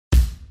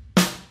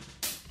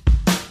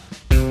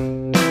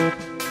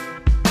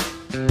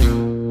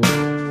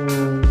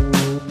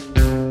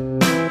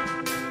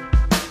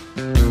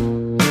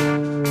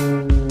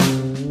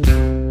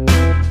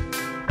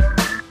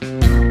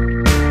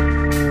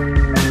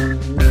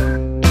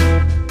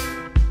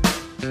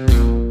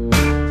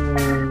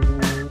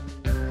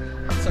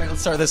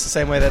start this the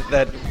same way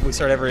that we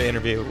start every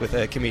interview with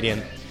a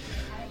comedian,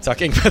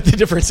 talking about the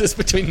differences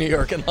between New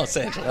York and Los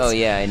Angeles. Oh,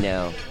 yeah, I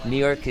know. New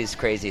York is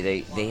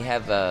crazy. They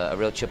have a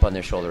real chip on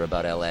their shoulder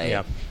about L.A.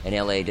 Yeah. And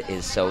L.A.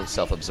 is so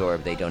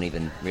self-absorbed they don't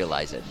even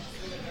realize it.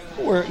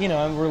 We're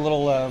a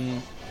little, I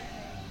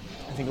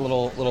think a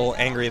little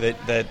angry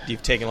that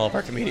you've taken all of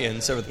our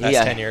comedians over the past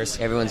 10 years.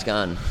 Everyone's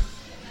gone.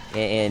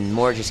 And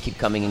more just keep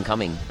coming and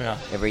coming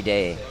every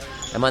day.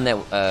 I'm on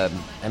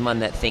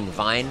that thing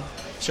Vine.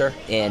 Sure.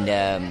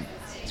 And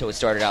so it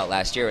started out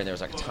last year, and there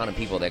was like a ton of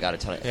people that got a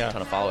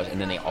ton of followers, and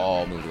then they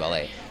all moved to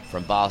LA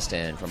from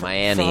Boston, from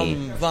Miami.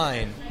 From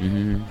Vine.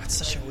 Mm-hmm. That's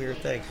such a weird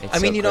thing. It's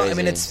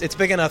crazy. It's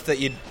big enough that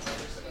you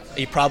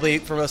probably,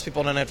 for most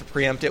people, don't have to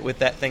preempt it with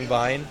that thing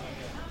Vine,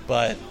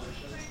 but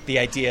the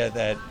idea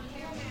that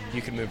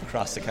you can move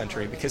across the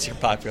country because you're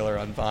popular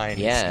on Vine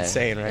is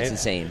insane, right? It's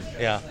insane.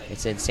 Yeah.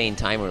 It's an insane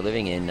time we're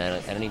living in. I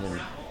can't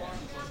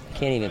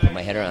even put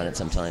my head around it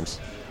sometimes.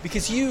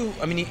 Because you've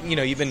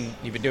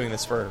been doing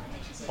this for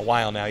a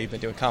while now. You've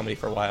been doing comedy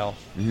for a while.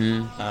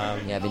 Mm-hmm.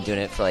 I've been doing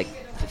it for like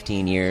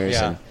 15 years.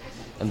 Yeah. And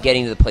I'm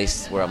getting to the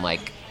place where I'm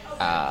like,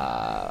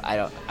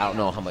 I don't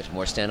know how much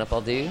more stand up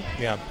I'll do.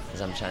 Yeah.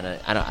 Because I'm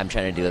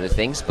trying to do other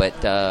things,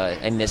 but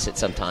I miss it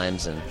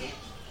sometimes. And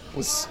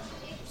was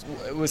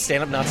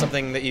stand up not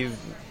something that you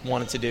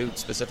wanted to do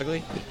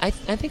specifically? I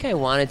think I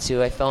wanted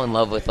to. I fell in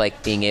love with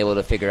like being able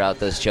to figure out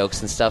those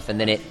jokes and stuff, and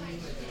then it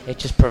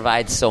just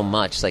provides so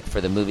much. Like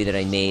for the movie that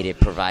I made, it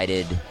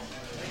provided.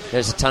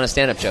 There's a ton of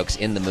stand-up jokes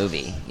in the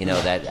movie,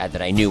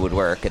 that I knew would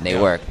work, and they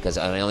worked, because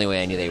the only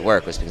way I knew they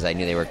worked was because I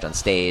knew they worked on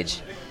stage.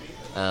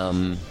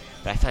 But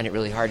I find it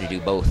really hard to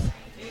do both.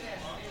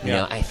 You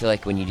know, I feel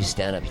like when you do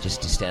stand-up, you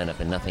just do stand-up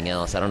and nothing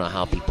else. I don't know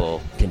how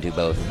people can do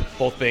both.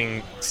 Both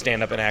being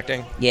stand-up and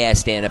acting? Yeah,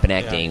 stand-up and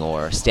acting,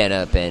 or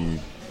stand-up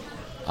and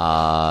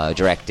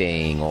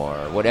directing, or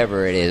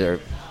whatever it is. Or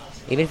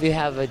even if you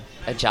have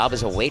a job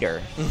as a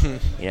waiter,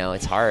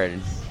 it's hard.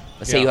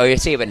 Let's say you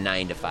have a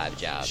 9-to-5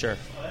 job. Sure.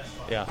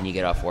 Yeah. And you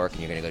get off work and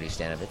you're going to go do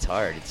stand-up. It's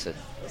hard.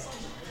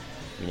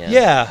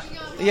 Yeah.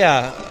 You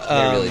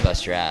gotta really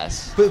bust your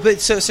ass. But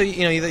so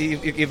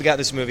you've got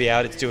this movie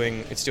out. It's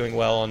doing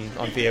well on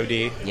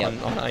VOD,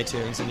 on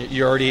iTunes, and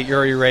you're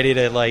already ready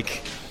to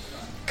like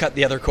cut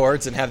the other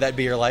cords and have that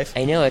be your life.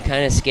 I know it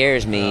kind of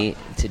scares me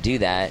to do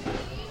that,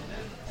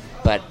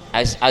 but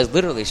I was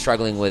literally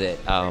struggling with it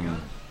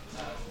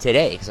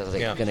today, because I was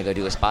like going to go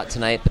do a spot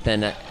tonight, but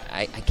then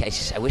I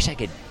wish I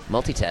could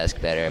multitask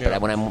better.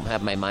 But when I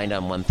have my mind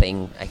on one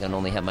thing, I can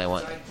only have my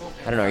one.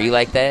 I don't know. Are you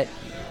like that?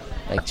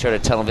 Like sort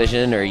of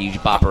television, or you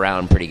bop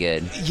around pretty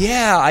good?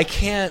 Yeah, I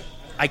can't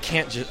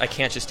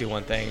just do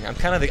one thing. I'm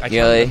kind of the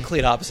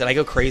complete opposite. I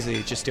go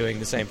crazy just doing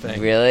the same thing.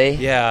 Really?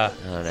 Yeah.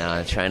 Oh no,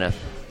 I'm trying to.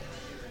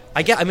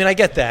 I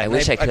get that. I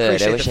wish I could.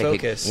 I wish I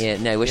focus. could. Yeah,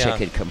 no, I wish I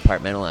could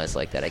compartmentalize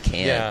like that. I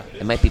can't. Yeah.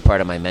 It might be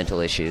part of my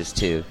mental issues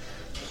too.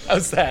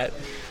 How's that?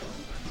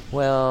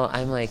 Well,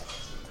 I'm like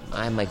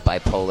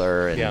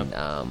bipolar,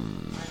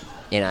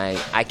 and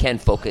I can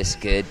focus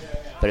good,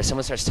 but if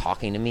someone starts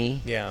talking to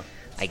me,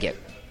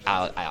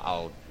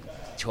 I'll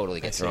totally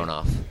get thrown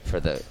off for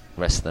the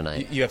rest of the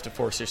night. You have to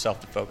force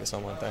yourself to focus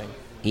on one thing.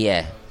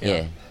 Yeah.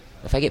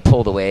 If I get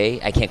pulled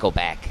away, I can't go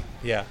back.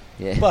 Yeah.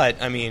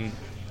 But I mean,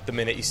 the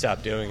minute you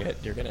stop doing it,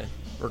 you're gonna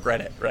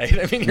regret it, right?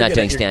 I mean,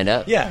 doing stand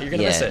up. Yeah, you're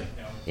gonna miss it.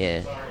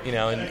 Yeah.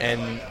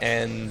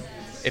 And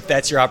if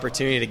that's your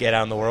opportunity to get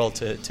out in the world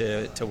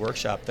to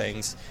workshop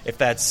things, if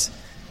that's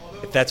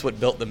what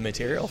built the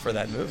material for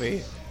that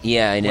movie.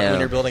 Yeah, I know. When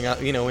you're building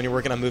up, when you're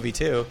working on movie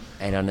 2.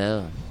 I don't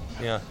know.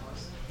 Yeah.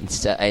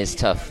 It's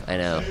tough. I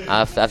know.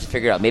 I'll have to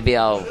figure it out. Maybe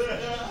I'll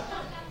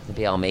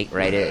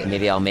write it.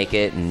 Maybe I'll make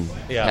it and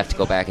have to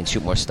go back and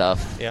shoot more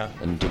stuff. Yeah.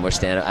 And do more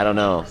stand up. I don't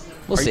know.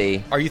 We'll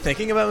see. Are you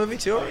thinking about movie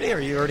 2 already? Are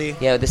you already?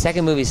 Yeah. The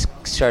second movie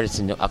starts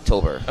in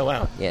October. Oh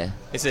wow. Yeah.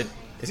 Is it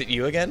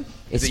you again?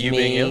 Is it you me.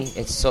 Being you?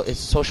 It's a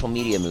social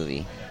media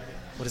movie.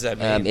 What does that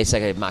mean? It's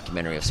like a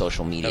mockumentary of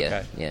social media.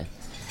 Okay. Yeah.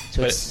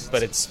 So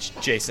but it's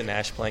Jason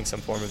Nash playing some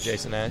form of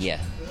Jason Nash?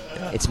 Yeah.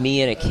 It's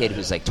me and a kid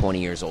who's like 20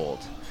 years old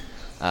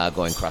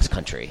going cross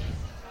country,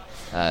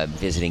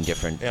 visiting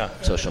different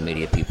social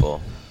media people.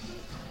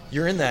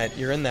 You're in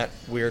that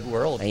weird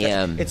world. I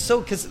am. It's so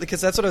because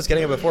that's what I was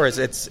getting at before.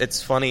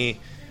 It's funny.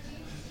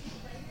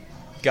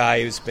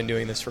 Guy who's been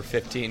doing this for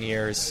 15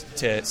 years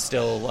to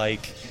still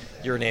like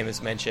your name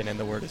is mentioned and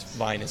the word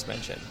Vine is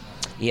mentioned.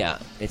 Yeah,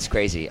 it's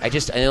crazy.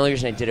 The only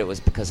reason I did it was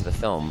because of the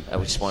film. I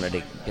just wanted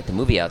to get the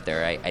movie out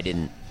there. I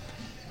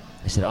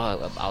said,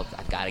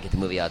 I've got to get the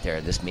movie out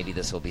there. Maybe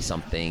this will be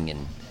something,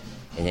 and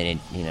then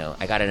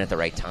I got it at the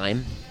right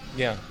time.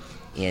 Yeah.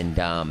 And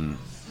then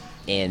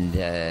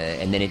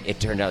it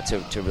turned out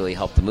to really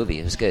help the movie.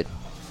 It was good.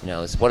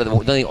 It's one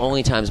of the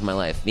only times in my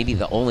life, maybe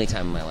the only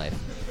time in my life,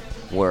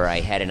 where I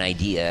had an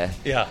idea,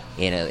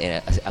 in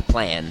a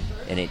plan,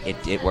 and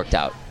it worked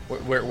out.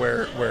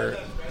 Where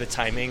the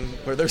timing,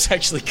 where there's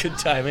actually good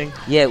timing.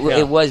 Yeah,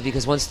 it was,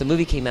 because once the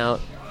movie came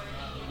out,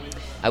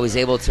 I was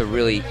able to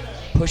really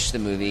push the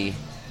movie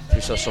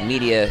through social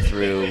media,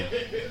 through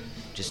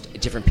just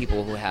different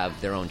people who have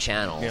their own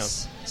channels.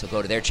 Yeah. So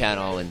go to their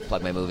channel and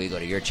plug my movie. Go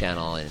to your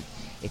channel, and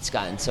it's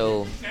gotten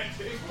so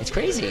it's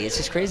crazy. It's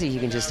just crazy. You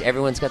can just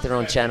everyone's got their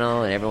own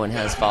channel, and everyone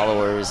has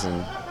followers.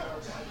 And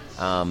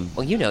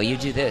well, you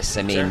do this.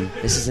 I mean,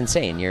 this is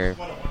insane. You're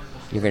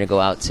going to go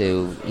out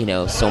to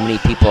so many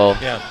people.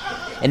 Yeah.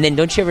 And then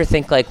don't you ever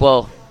think like,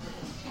 well,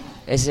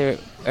 are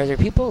there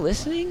people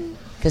listening?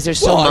 Because there's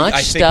so much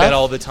I stuff. think that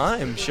all the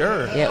time,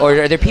 sure. Yeah, or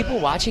are there people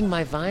watching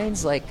my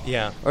Vines? Like,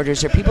 yeah. Or is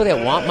there people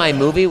that want my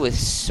movie with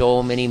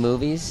so many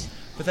movies?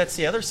 But that's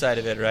the other side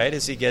of it, right?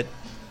 Is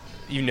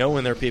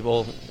when there are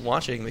people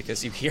watching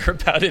because you hear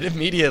about it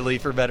immediately,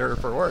 for better or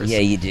for worse. Yeah,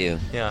 you do.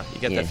 Yeah,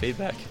 you get that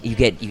feedback. You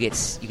get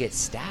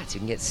stats. You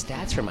can get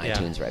stats from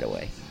iTunes right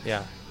away.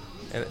 Yeah.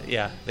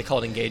 They call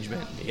it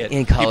engagement.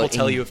 People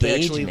tell you if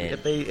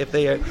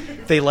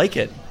they like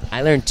it.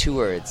 I learned 2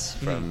 words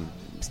from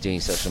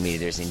doing social media.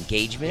 There's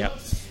engagement,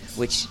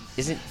 which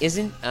isn't.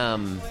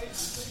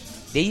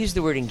 They use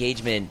the word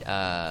engagement.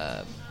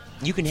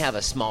 You can have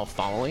a small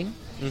following,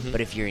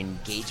 but if you're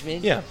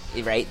engagement,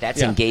 right,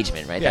 that's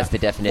engagement, right? Yeah. That's the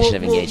definition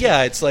of engagement.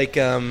 Yeah, it's like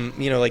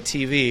like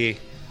TV.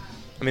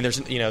 I mean,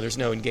 there's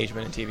no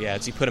engagement in TV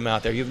ads. You put them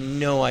out there, you have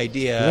no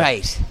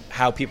idea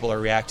how people are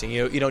reacting.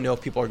 You don't know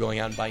if people are going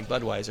out and buying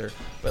Budweiser.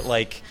 But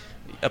like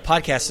a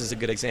podcast is a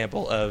good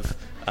example of.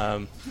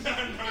 I'm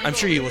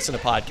sure you listen to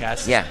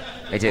podcasts. Yeah,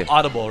 I do.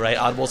 Audible, right?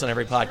 Audible's on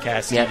every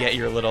podcast. You get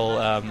your little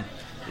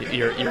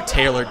your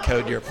tailored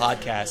code to your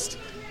podcast,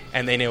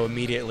 and they know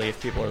immediately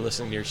if people are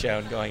listening to your show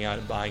and going out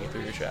and buying it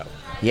through your show.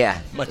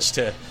 Yeah, much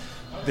to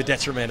the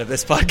detriment of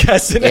this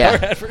podcast and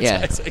our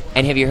advertising. Yeah.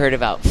 And have you heard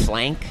about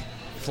Flank?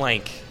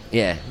 Flank.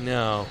 Yeah.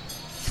 No.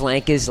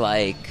 Flank is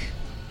like...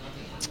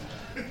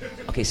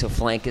 Okay, so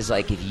Flank is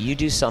like if you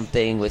do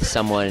something with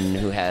someone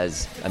who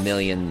has 1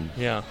 million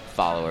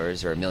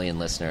followers or 1 million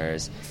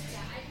listeners,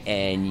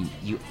 and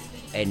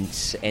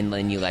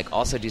then you like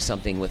also do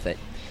something with it.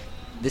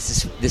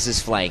 This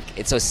is Flank.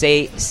 So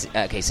say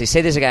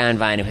there's a guy on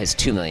Vine who has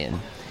 2 million,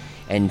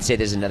 and say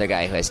there's another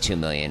guy who has 2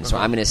 million. So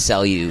I'm going to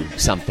sell you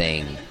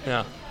something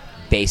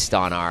based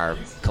on our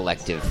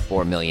collective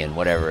 4 million,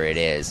 whatever it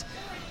is.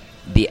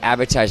 The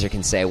advertiser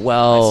can say,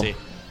 well,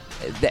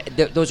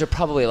 those are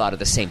probably a lot of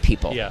the same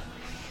people. Yeah.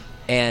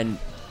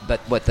 But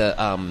what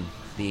the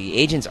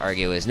agents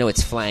argue is, no,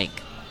 it's Flank.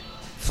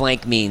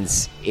 Flank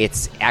means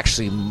it's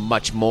actually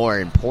much more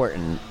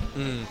important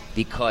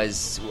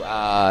because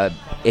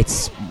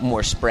it's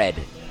more spread.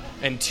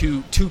 And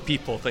two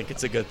people think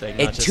it's a good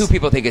thing. And two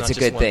people think it's a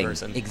good thing.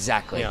 Person.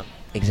 Exactly. Yeah.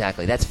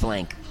 Exactly. That's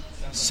Flank.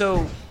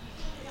 So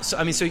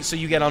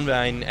you get on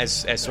Vine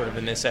as sort of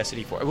a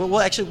necessity for it. Well,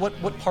 actually,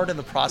 what part of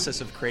the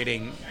process of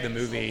creating the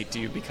movie do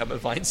you become a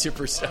Vine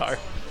superstar?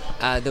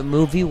 The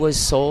movie was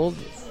sold,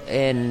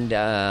 and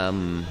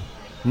the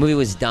movie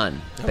was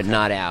done, but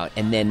not out.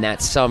 And then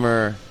that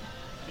summer,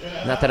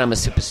 not that I'm a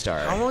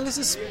superstar. How long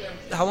has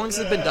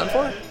it been done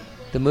for?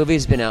 The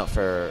movie's been out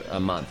for a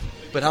month.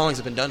 But how long has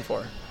it been done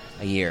for?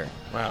 A year.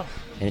 Wow.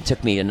 And it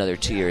took me another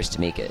 2 years to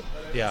make it.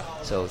 Yeah.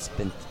 So it's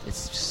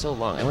just so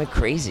long. I went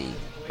crazy.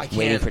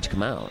 Waiting for it to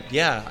come out.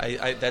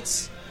 Yeah,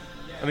 that's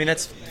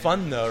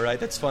fun though, right?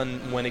 That's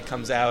fun when it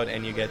comes out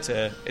and you get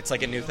to. It's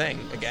like a new thing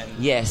again.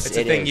 Yes, it's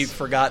a thing you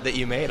forgot that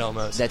you made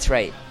almost. That's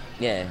right.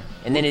 Yeah,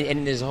 and then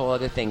and there's a whole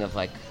other thing of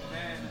like,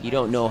 you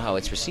don't know how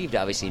it's received.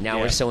 Obviously, now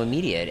we're so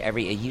immediate. A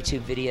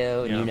YouTube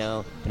video, and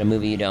but a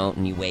movie you don't,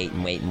 and you wait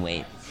and wait and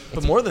wait.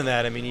 But more than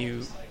that, I mean,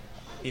 you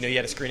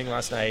had a screening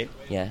last night.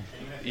 Yeah.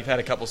 You've had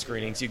a couple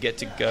screenings. You get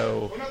to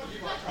go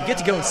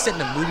and sit in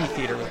a movie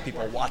theater with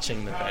people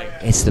watching the thing.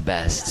 It's the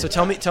best. So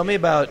tell me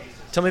about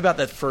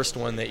that first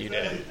one that you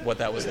did. What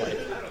that was like.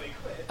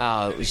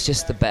 It was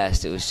just the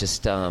best. It was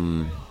just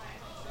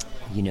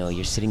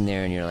you're sitting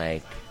there and you're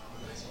like,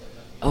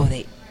 oh,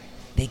 they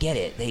get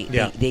it.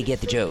 They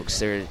get the jokes.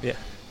 They're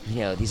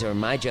these are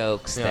my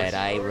jokes that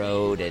I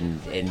wrote,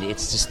 and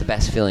it's just the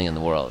best feeling in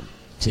the world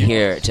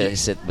to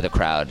sit with a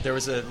crowd. There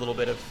was a little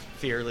bit of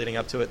fear leading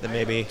up to it that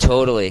maybe...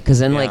 Totally, because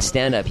then like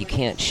stand-up, you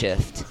can't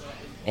shift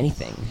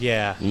anything.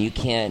 Yeah. You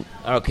can't,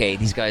 okay,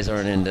 these guys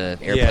aren't into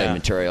airplane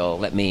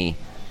material, You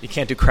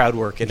can't do crowd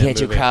work in a movie. You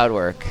can't do crowd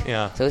work.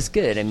 Yeah. So it's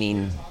good. I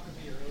mean,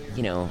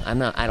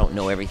 I don't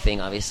know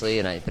everything,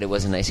 obviously, but it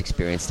was a nice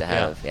experience to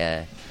have,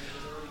 yeah.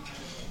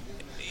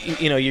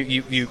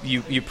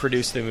 You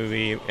produced the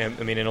movie, and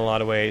I mean, in a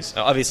lot of ways,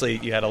 obviously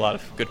you had a lot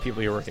of good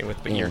people you're working with,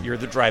 but you're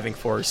the driving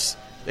force.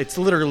 It's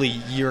literally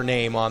your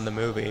name on the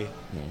movie,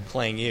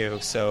 playing you.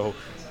 So,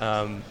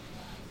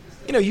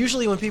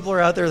 usually when people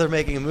are out there, they're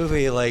making a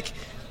movie. Like,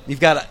 you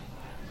got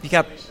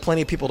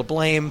plenty of people to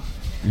blame.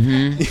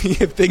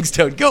 Mm-hmm. If things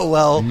don't go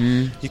well,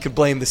 you can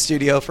blame the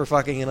studio for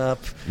fucking it up.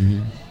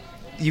 Mm-hmm.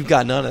 You've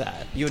got none of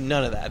that. You had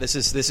none of that. This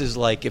is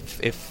like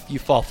if you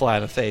fall flat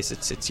on the face,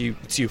 it's you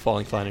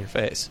falling flat on your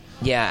face.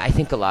 Yeah, I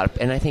think I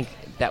think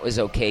that was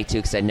okay too,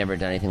 because I'd never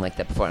done anything like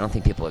that before. I don't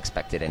think people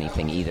expected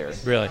anything either.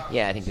 Really?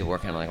 Yeah, I think people were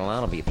kind of like, well,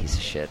 that'll be a piece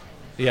of shit.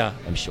 Yeah,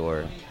 I'm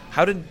sure.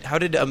 How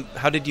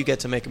did you get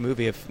to make a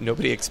movie if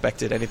nobody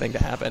expected anything to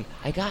happen?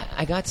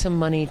 I got some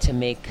money to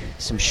make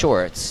some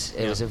shorts.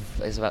 It was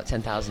about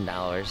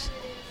 $10,000,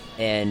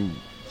 and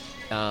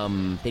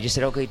they just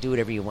said, okay, do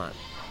whatever you want.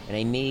 And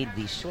I made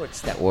these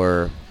shorts they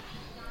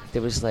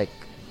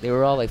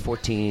were all like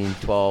 14,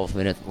 12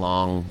 minute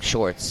long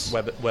shorts.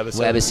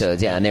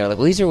 Webisodes, yeah. And they were like,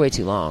 well, these are way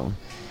too long.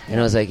 And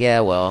I was like,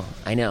 yeah, well,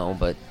 I know,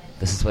 but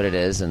this is what it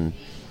is, and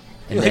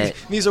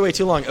these are way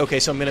too long. Okay,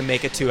 so I'm going to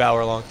make a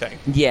 2-hour long thing.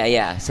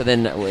 Yeah. So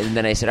then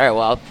I said, all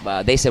right.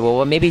 Well, they said,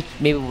 well, maybe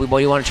you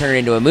want to turn it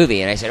into a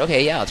movie, and I said,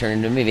 okay, yeah, I'll turn it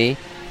into a movie.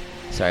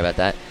 Sorry about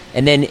that.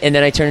 And then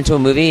I turned it into a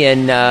movie,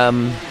 and that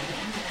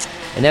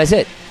was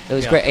it. It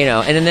was great,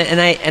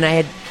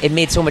 And it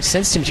made so much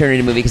sense to me turn it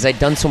into a movie because I'd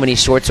done so many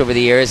shorts over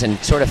the years, and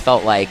sort of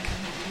felt like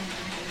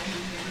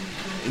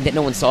that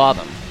no one saw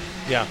them.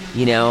 Yeah.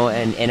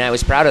 And I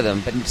was proud of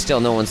them, but still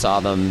no one saw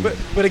them.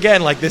 But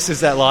again, like, this is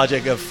that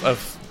logic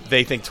of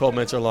they think 12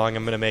 minutes are long,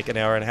 I'm going to make an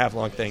hour and a half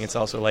long thing. It's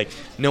also like,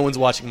 no one's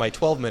watching my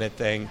 12-minute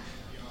thing.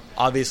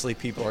 Obviously,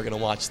 people are going to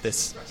watch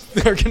this.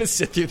 They're going to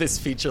sit through this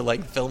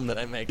feature-length film that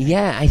I make.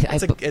 Yeah.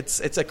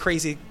 It's a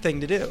crazy thing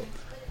to do.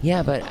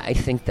 Yeah, but I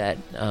think that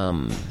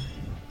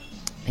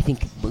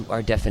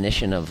our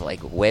definition of like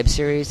web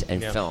series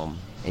and film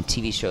and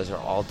TV shows are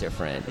all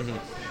different.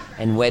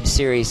 Mm-hmm. And web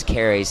series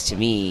carries to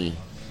me,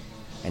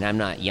 and I'm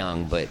not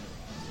young, but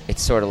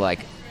it's sort of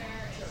like,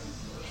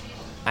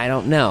 I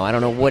don't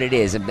know what it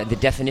is. The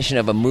definition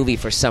of a movie,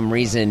 for some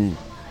reason,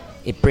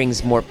 it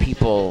brings more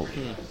people.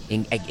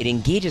 It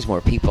engages more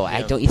people.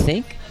 Yeah. Don't you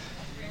think?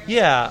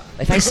 Yeah.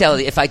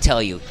 If I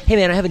tell you, hey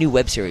man, I have a new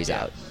web series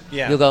out.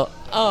 Yeah. You'll go,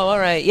 oh, all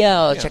right,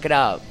 I'll check it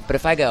out. But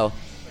if I go,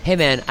 hey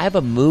man, I have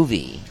a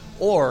movie.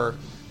 Or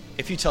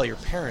if you tell your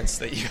parents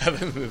that you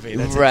have a movie,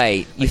 that's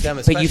right. Them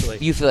especially.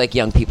 But you feel like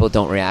young people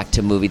don't react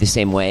to a movie the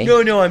same way.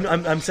 No.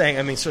 I'm saying.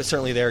 I mean,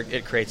 certainly there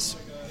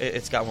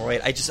it's got more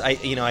weight.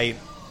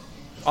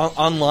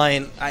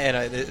 Online,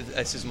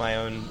 this is my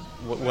own,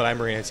 what I'm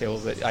bringing to the table,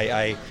 but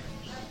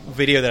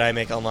video that I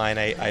make online,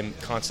 I'm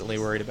constantly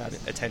worried about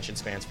attention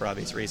spans for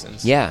obvious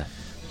reasons. Yeah.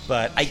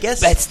 But I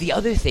guess that's the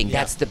other thing.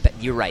 Yeah.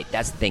 You're right.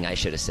 That's the thing I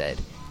should have said.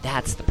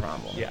 That's the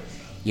problem. Yeah.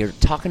 You're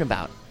talking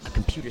about a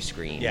computer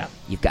screen. Yeah.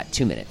 You've got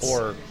 2 minutes.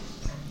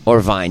 Or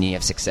Vine, and you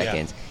have 6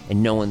 seconds. Yeah.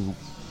 And no one...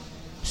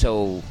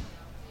 So,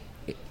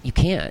 you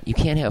can't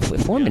have a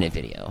 4-minute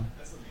video.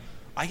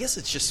 I guess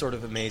it's just sort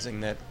of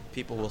amazing that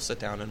people will sit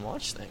down and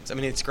watch things. I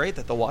mean, it's great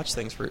that they'll watch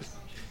things for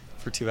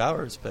 2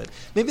 hours, but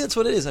maybe that's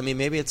what it is. I mean,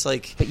 maybe it's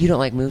like... But you don't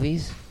like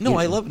movies? No,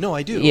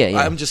 I do. Yeah.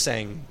 I'm just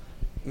saying,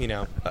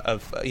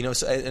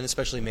 and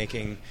especially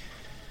making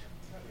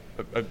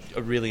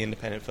a really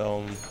independent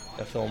film,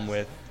 a film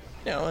with,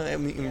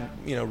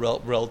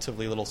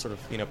 relatively little sort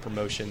of,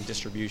 promotion,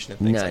 distribution, and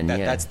things like that.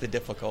 Yeah. That's the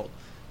difficult.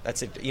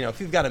 That's it.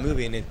 If you've got a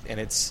movie and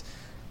it's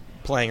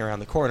playing around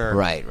the corner,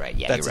 right?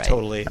 Yeah, that's you're a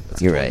totally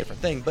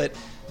different thing. But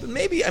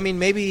maybe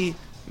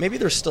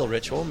there's still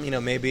ritual.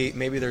 Maybe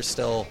there's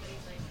still,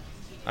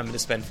 I'm going to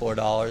spend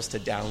 $4 to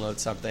download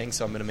something,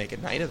 so I'm going to make a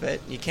night of it.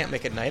 You can't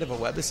make a night of a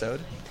webisode.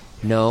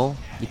 No,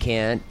 you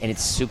can't, and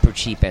it's super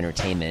cheap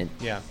entertainment.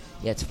 Yeah,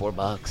 it's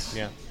 $4.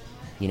 Yeah,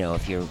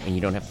 and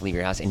you don't have to leave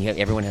your house, and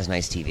everyone has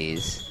nice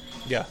TVs.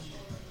 Yeah,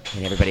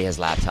 and everybody has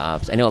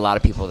laptops. I know a lot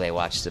of people, they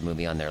watch the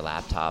movie on their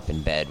laptop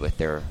in bed with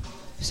their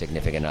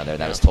significant other.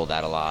 That was told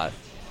that a lot.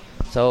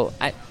 So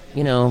I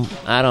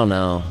don't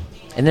know.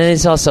 And then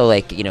it's also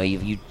like,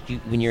 you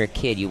when you're a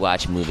kid, you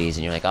watch movies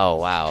and you're like, oh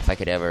wow, if I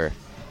could ever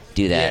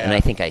do that. Yeah. And I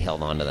think I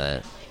held on to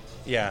that.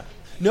 Yeah.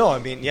 No, I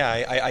mean,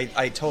 yeah,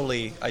 I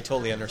totally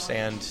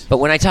understand. But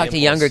when I talk to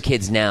younger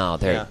kids now,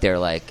 they're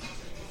like,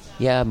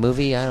 yeah,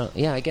 movie,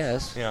 I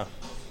guess. Yeah.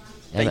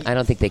 And I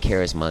don't think they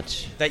care as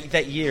much.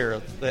 That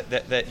year,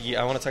 that year,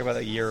 I want to talk about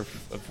that year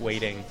of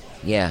waiting.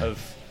 Yeah.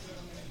 Of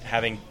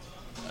having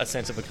a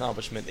sense of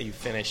accomplishment that you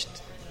finished,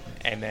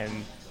 and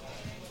then,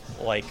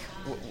 like,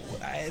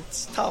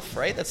 it's tough,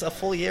 right? That's a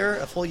full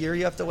year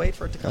you have to wait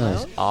for it to come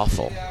out. It's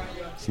awful.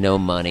 It's no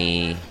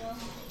money,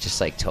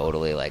 just like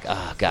totally like,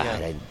 oh God,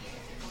 I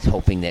was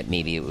hoping that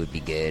maybe it would be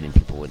good and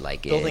people would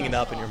like it. Building it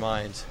up in your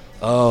mind.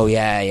 Oh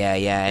yeah.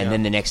 And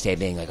then the next day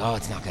being like, oh,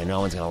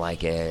 no one's gonna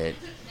like it.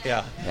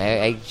 Yeah.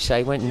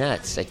 I went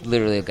nuts. I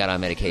literally got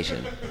on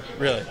medication.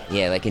 Really?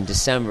 Yeah, like in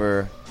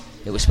December,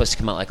 it was supposed to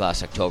come out like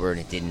last October, and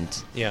it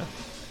didn't. Yeah.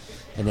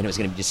 And then it was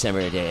going to be December,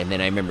 and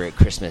then I remember at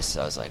Christmas,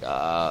 I was like,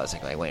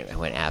 I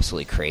went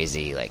absolutely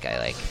crazy. Like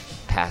I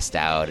passed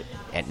out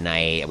at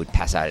night. I would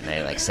pass out at night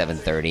at like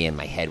 7:30, and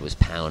my head was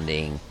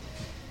pounding.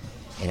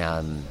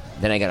 And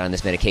then I got on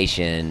this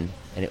medication,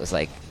 and it was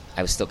like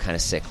I was still kind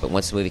of sick. But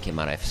once the movie came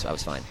out, I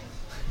was fine.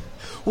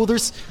 Well,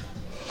 there's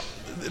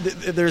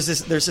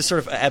this sort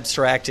of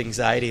abstract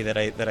anxiety that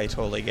I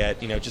totally get,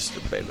 just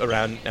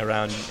around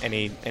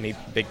any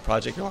big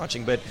project you're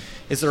launching. But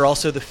is there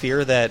also the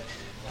fear that,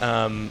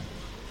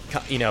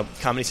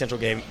 Comedy Central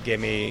gave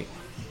me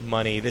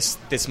money.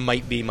 This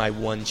might be my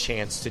one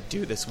chance to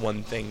do this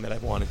one thing that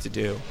I've wanted to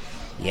do.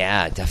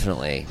 Yeah,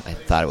 definitely. I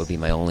thought it would be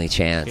my only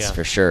chance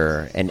for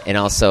sure. And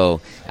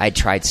also, I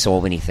tried so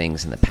many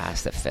things in the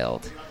past that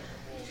failed.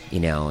 You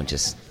know, and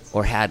just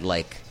or had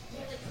like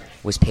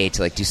was paid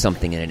to like do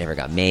something and it never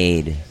got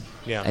made.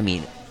 Yeah. I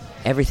mean,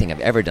 everything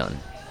I've ever done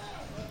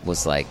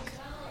was like,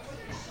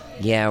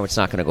 yeah, it's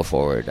not going to go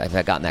forward. I've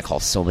gotten that call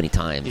so many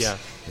times. Yeah.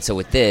 And so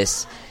with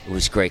this, it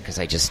was great because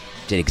I just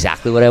did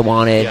exactly what I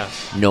wanted. Yeah.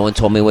 No one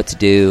told me what to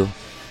do,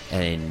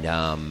 and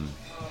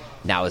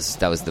that was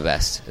the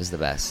best. It was the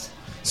best.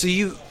 So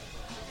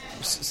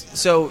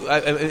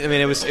I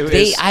mean, it was.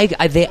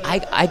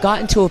 I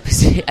got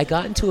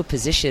into a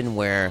position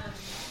where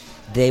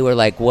they were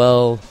like,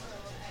 well,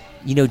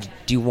 you know, do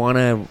you want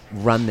to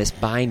run this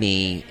by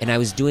me? And I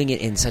was doing it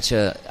in such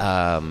a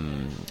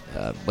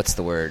what's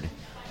the word,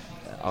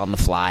 on the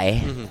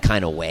fly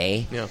kind of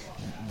way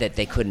that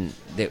they couldn't.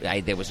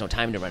 There was no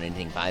time to run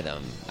anything by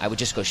them. I would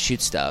just go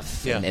shoot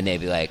stuff, and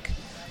they'd be like,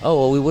 oh,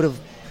 well, we would have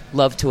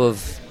loved to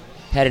have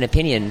had an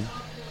opinion.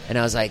 And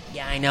I was like,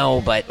 yeah, I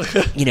know, but,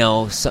 you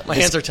know... My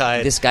hands are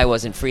tied. This guy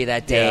wasn't free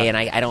that day, and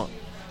I don't...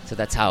 So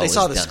that's how it was They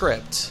saw the done.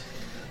 script.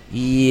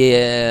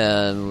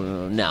 Yeah,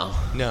 no.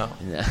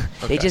 Okay.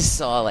 They just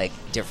saw, like,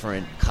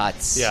 different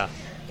cuts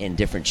in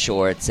different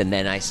shorts, and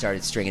then I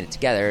started stringing it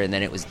together, and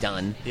then it was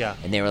done. Yeah.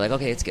 And they were like,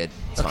 okay, it's good.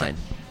 It's fine.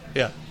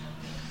 Yeah.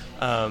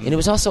 And it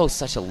was also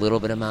such a little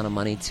bit amount of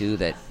money, too,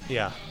 that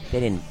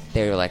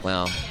they were like,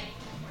 well...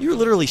 You were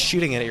literally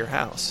shooting it at your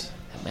house.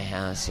 At my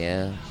house,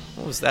 yeah.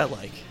 What was that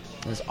like?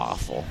 It was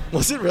awful.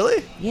 Was it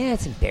really? Yeah,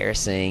 it's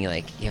embarrassing.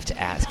 Like, you have to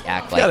act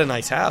like... You got a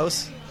nice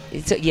house.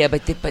 But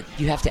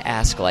you have to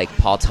ask, like,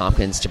 Paul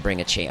Tompkins to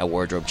bring a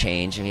wardrobe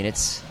change. I mean,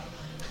 it's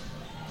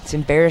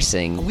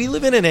embarrassing. We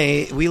live in an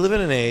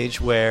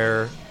age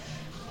where,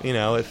 you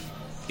know, if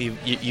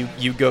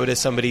you go to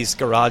somebody's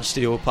garage to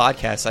do a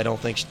podcast, I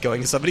don't think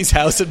going to somebody's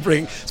house and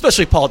bring...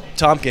 Especially Paul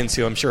Tompkins,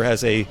 who I'm sure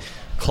has a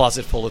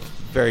closet full of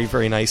very,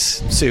 very nice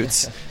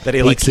suits that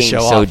he likes to show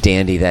off. He came so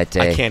dandy that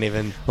day. I can't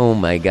even... Oh,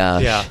 my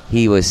gosh. Yeah.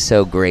 He was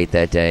so great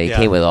that day. He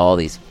came with all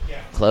these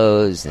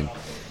clothes.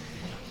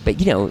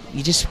 But, you know,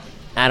 you just...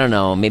 I don't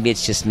know. Maybe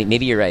it's just...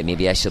 Maybe you're right.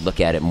 Maybe I should look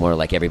at it more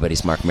like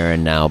everybody's Marc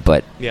Maron now.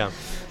 But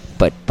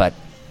But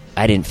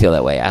I didn't feel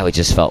that way. I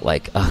just felt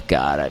like, oh,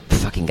 God, I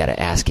fucking got to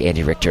ask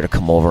Andy Richter to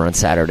come over on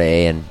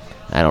Saturday. And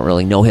I don't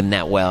really know him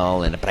that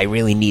well. But I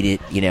really need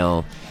it, you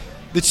know...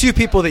 The two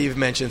people that you've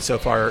mentioned so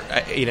far,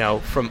 you know,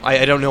 from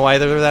I don't know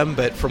either of them,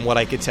 but from what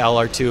I could tell,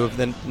 are two of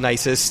the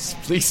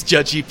nicest, least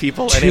judgy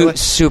people. Anyway.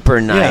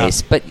 Super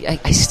nice, but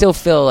I still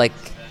feel like,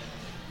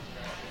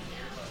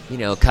 you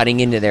know, cutting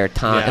into their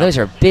time. Yeah. Those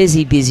are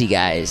busy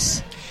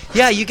guys.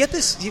 Yeah, you get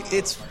this.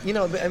 It's, you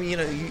know, I mean, you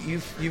know,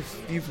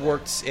 you've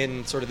worked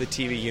in sort of the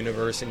TV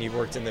universe and you've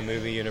worked in the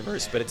movie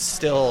universe, but it's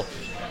still,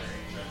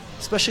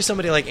 especially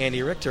somebody like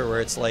Andy Richter,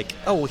 where it's like,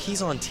 oh, well,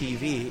 he's on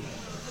TV.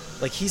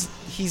 Like,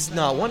 he's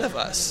not one of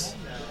us.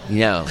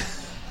 No.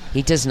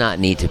 He does not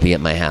need to be at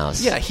my house.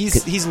 Yeah,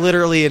 he's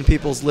literally in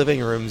people's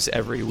living rooms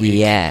every week.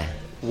 Yeah.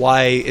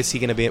 Why is he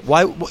going to be...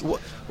 Why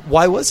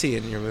was he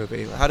in your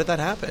movie? How did that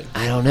happen?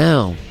 I don't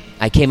know.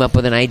 I came up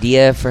with an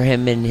idea for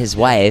him and his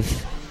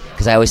wife,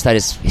 because I always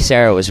thought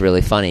Sarah was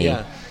really funny.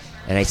 Yeah.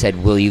 And I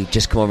said, will you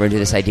just come over and do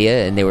this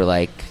idea? And they were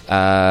like,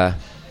 yeah,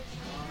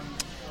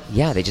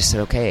 they just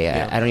said, okay.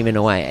 Yeah. I don't even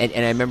know why.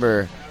 And I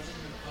remember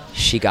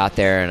she got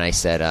there, and I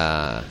said...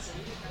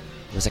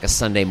 it was like a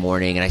Sunday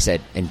morning, and I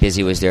said, and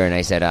Busy was there, and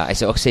I said,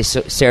 okay,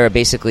 so Sarah,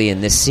 basically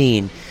in this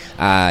scene,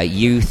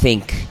 you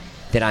think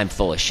that I'm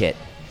full of shit,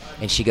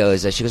 and she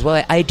goes,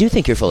 well, I do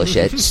think you're full of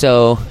shit.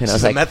 So, and I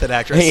was like, a method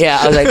actress. Yeah,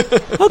 I was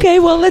like, okay,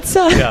 well, let's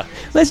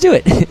do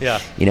it. Yeah,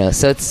 you know,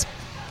 so it's,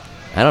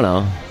 I don't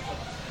know.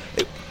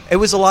 It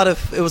was a lot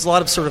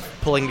of sort of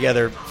pulling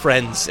together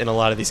friends in a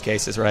lot of these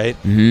cases,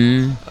 right?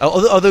 Mm-hmm.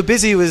 Although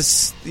Busy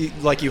was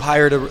like, you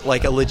hired a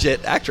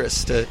legit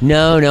actress to.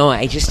 No,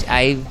 I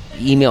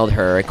emailed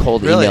her. I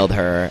cold emailed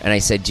her, and I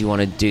said, "Do you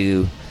want to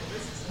do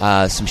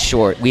some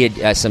short?" We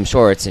had some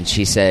shorts, and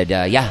she said,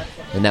 "Yeah,"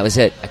 and that was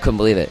it. I couldn't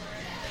believe it.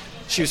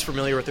 She was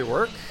familiar with your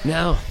work?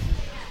 No,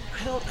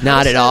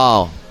 not at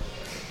all.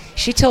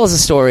 She tells a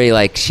story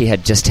like she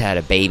had just had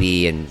a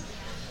baby, and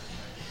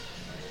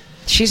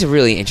she's a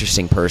really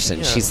interesting person.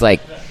 Yeah. She's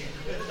like,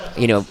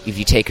 you know, if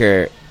you take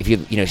her, you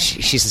know,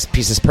 she's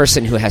this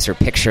person who has her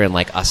picture in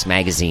like Us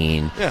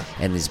magazine,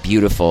 and is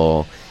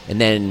beautiful,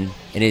 and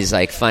is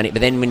like funny.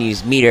 But then when you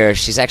meet her,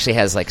 she's actually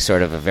has like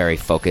sort of a very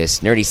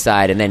focused, nerdy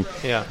side, and then,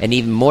 and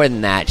even more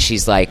than that,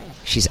 she's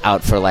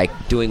out for like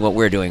doing what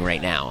we're doing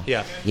right now.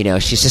 Yeah, you know,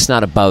 she's just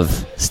not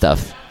above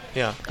stuff.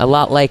 Yeah, a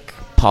lot like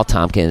Paul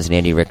Tompkins and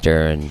Andy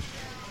Richter and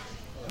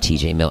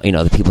TJ Miller, you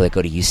know, the people that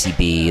go to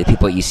UCB, the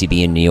people at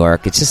UCB in New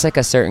York. It's just like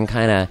a certain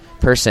kind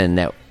of person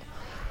that,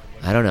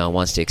 I don't know,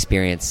 wants to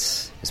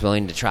experience, is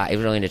willing to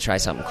try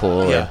something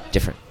cool or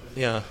different.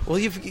 Yeah. Well,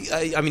 you've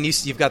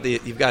got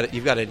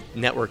a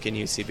network in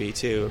UCB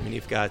too. I mean,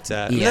 you've got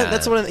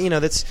that's one of the, you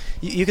know, that's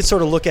you can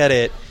sort of look at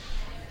it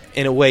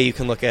in a way. You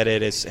can look at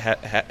it as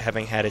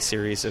having had a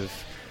series of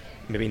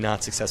maybe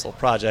not successful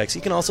projects.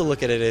 You can also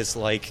look at it as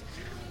like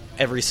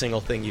every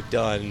single thing you've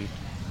done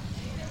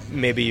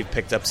maybe you've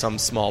picked up some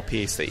small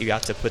piece that you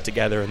got to put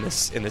together in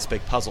this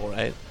big puzzle,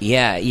 right?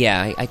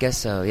 Yeah, I guess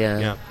so.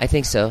 Yeah, I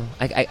think so.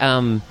 But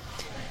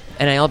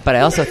I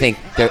also think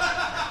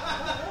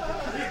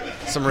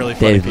some really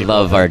funny they people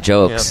love our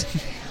jokes.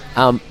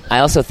 Yeah. I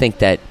also think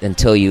that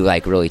until you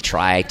like really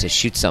try to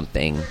shoot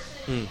something,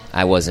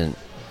 I wasn't.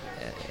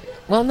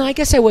 Well, no, I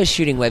guess I was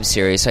shooting web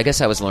series, so I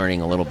guess I was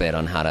learning a little bit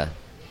on how to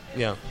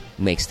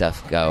make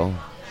stuff go.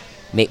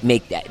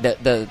 Make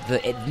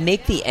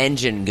the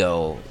engine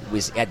go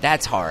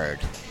that's hard,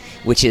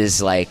 which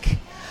is like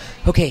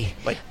okay,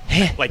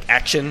 like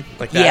action,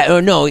 like that. Yeah,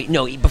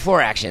 no,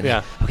 before action.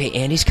 Yeah. Okay,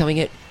 Andy's coming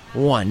at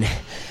 1.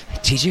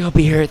 TJ will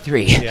be here at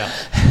 3. Yeah.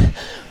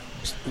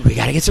 We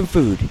got to get some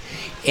food,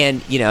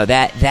 and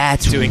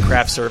that's doing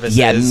craft services.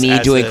 Yeah, me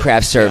doing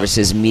craft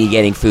services, me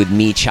getting food,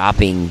 me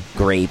chopping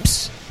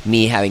grapes,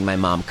 me having my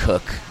mom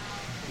cook.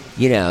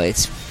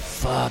 It's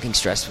fucking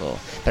stressful.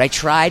 But I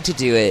tried to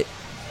do it.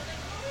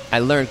 I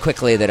learned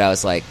quickly that I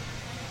was like,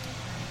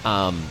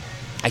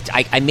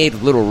 I made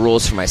little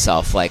rules for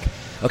myself. Like,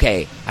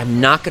 okay, I'm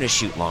not going to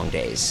shoot long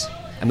days.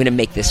 I'm going to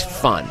make this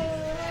fun.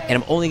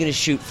 And I'm only going to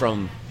shoot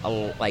from,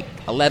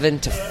 11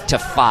 to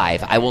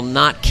 5. I will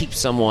not keep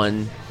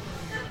someone,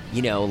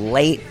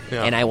 late.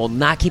 Yeah. And I will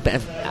not keep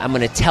it. I'm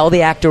going to tell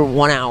the actor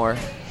 1 hour,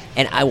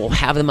 and I will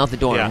have them out the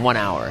door in 1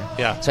 hour.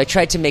 Yeah. So I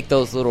tried to make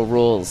those little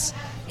rules,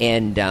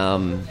 and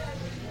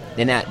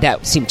that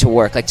seemed to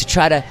work. Like, to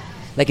try to...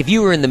 Like, if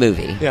you were in the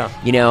movie,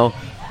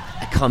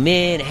 I come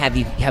in, have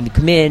you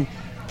come in,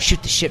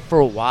 shoot the shit for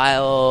a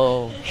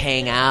while,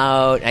 hang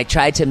out. I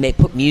tried to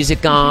put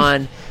music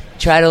on,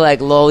 try to,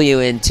 like, lull you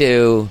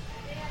into,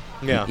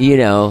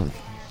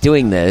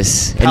 doing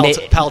this.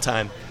 Pal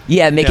time.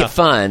 Yeah, make it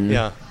fun.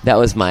 Yeah. That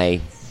was my,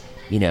 I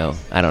don't know,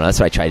 that's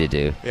what I tried to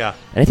do. Yeah.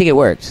 And I think it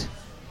worked.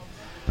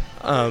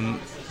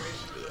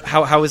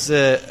 How was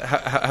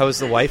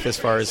the wife as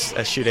far as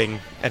shooting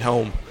at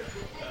home?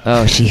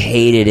 Oh, she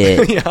hated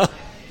it. Yeah.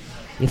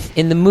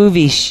 In the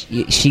movie,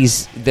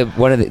 she's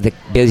one of the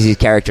Busy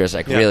characters,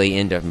 like really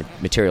into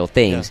material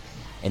things,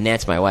 and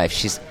that's my wife.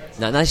 She's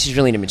not she's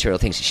really into material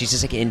things. She's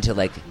just like into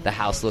like the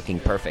house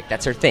looking perfect.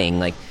 That's her thing.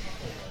 Like,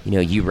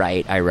 you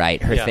write, I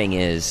write. Her thing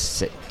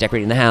is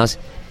decorating the house,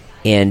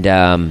 and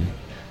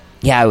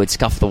I would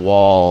scuff the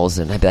walls,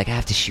 and I'd be like, I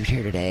have to shoot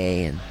here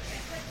today, and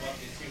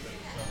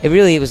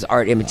it was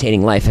art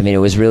imitating life. I mean,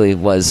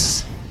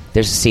 There's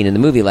a scene in the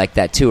movie like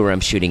that too, where I'm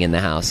shooting in the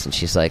house, and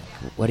she's like,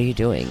 "What are you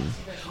doing?"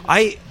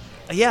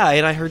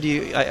 And I heard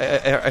you.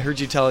 I heard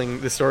you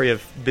telling the story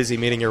of Busy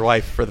meeting your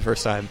wife for the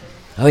first time.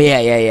 Oh yeah.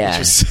 It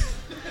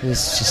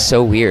was just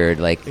so weird.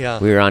 Like we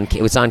were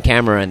it was on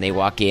camera, and they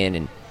walk in,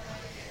 and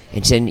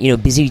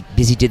then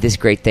Busy did this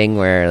great thing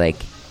where like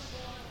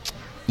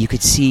you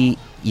could see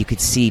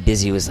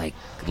Busy was like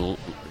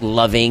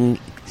loving,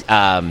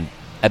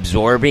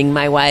 absorbing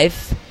my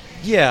wife.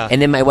 Yeah.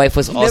 And then my wife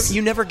was also...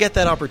 You never get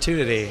that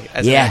opportunity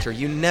as an actor.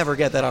 You never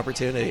get that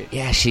opportunity.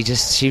 Yeah,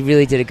 she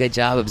really did a good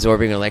job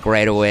absorbing her, like,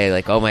 right away.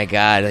 Like, oh, my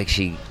God. Like,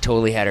 she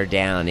totally had her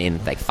down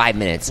in, like, 5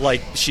 minutes.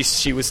 Like,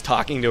 she was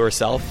talking to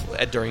herself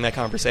during that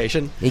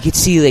conversation? You could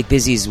see, like,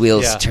 Busy's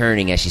wheels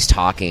turning as she's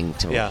talking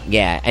to her.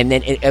 Yeah. And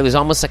then it was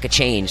almost like a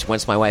change.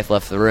 Once my wife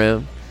left the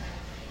room,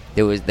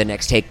 there was the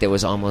next take, there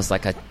was almost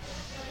like a...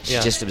 She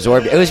just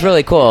absorbed. It was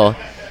really cool.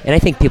 And I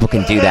think people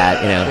can do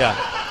that,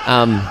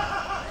 Yeah.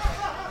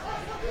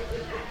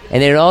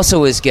 And then it also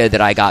was good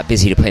that I got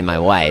Busy to play my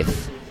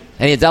wife.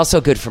 I mean, it's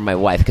also good for my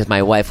wife, because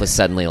my wife was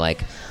suddenly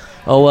like,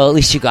 oh, well, at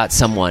least you got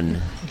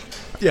someone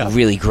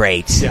really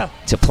great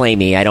to play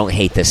me. I don't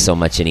hate this so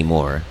much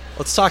anymore.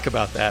 Let's talk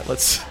about that.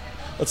 Let's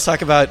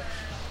talk about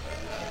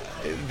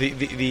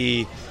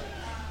the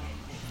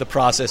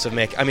process of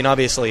making... I mean,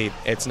 obviously,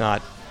 it's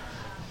not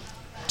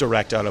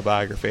direct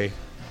autobiography.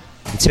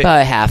 It's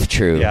about half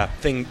true. Yeah.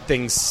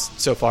 Things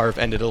so far have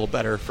ended a little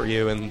better for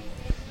you in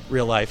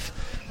real life.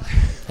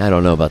 I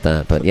don't know about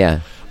that, but yeah.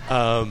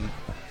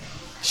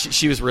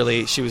 She was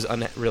really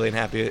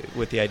unhappy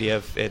with the idea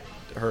of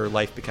her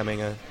life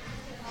becoming a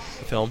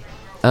film.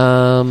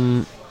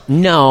 No,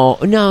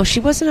 she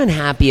wasn't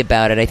unhappy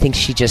about it. I think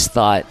she just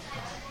thought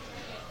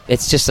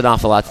it's just an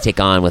awful lot to take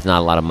on with not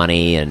a lot of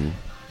money,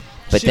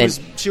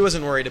 she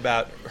wasn't worried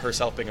about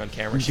herself being on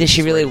camera.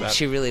 She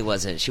really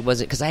wasn't. She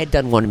wasn't, because I had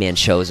done one-man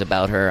shows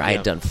about her. Yeah. I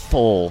had done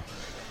full,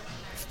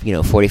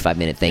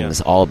 45-minute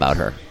things all about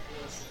her.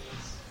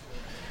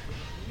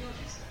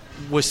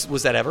 Was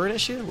that ever an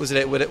issue? Was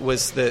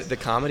the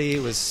comedy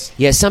was?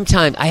 Yeah,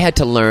 sometimes I had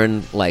to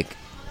learn, like,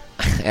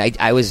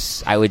 I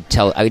would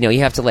tell, you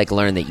have to, like,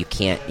 learn that you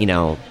can't,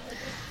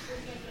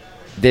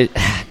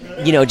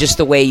 just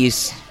the way you.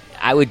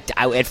 I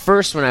at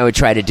first, when I would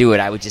try to do it,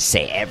 I would just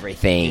say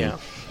everything,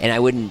 and I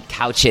wouldn't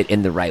couch it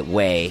in the right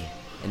way,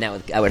 and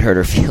that would hurt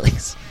her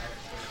feelings.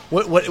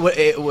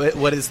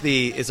 What is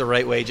the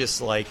right way?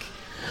 Just like,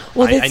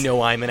 I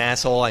know I'm an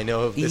asshole. I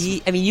know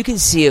this. I mean, you can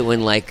see it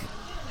when, like,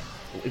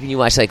 when you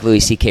watch, like, Louis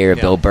C.K. or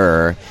Bill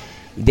Burr,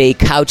 they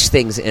couch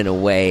things in a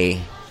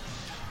way.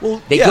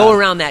 Well, they go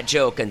around that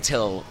joke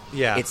until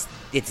it's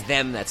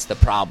them that's the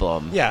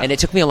problem. Yeah. And it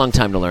took me a long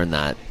time to learn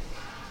that.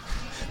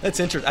 That's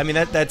interesting. I mean,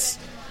 that's.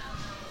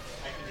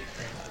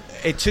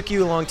 It took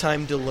you a long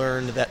time to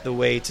learn that the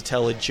way to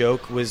tell a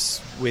joke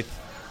was with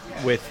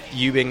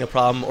you being the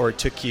problem, or it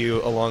took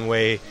you a long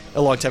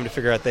time to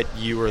figure out that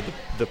you were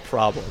the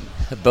problem.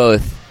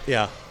 Both.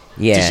 Yeah.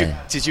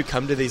 Yeah. Did you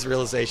come to these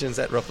realizations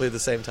at roughly the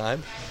same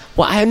time?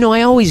 Well,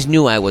 I always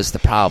knew I was the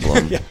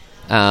problem. Yeah.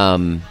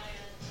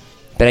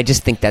 But I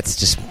just think that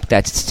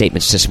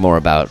statement's just more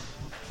about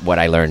what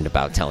I learned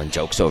about telling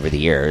jokes over the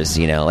years.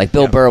 You know, like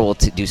Bill Burr will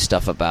do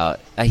stuff about.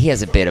 He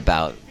has a bit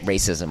about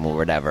racism or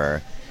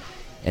whatever,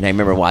 and I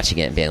remember watching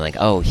it and being like,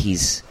 "Oh,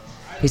 he's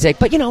like,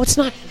 but you know, it's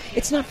not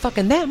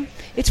fucking them,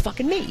 it's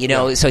fucking me." You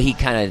know, so he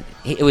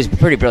it was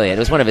pretty brilliant. It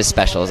was one of his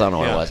specials. I don't know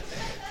what it was,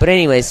 but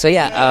anyway, so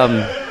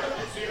yeah.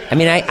 I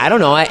mean, I don't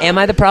know. Am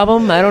I the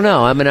problem? I don't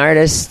know. I'm an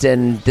artist,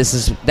 and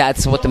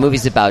that's what the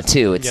movie's about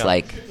too. It's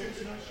like,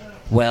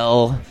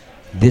 well,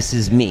 this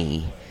is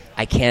me.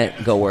 I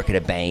can't go work at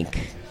a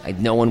bank.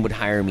 No one would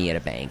hire me at a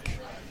bank,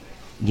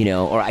 you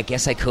know. Or I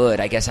guess I could.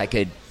 I guess I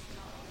could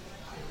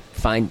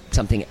find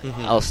something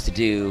else to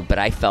do. But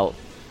I felt.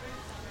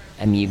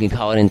 I mean, you can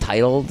call it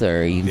entitled,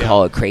 or you can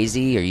call it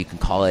crazy, or you can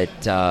call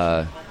it.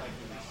 I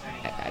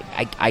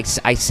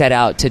set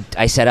out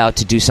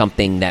to do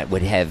something that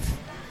would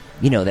have.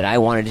 You know, that I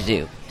wanted to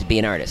do, to be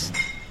an artist.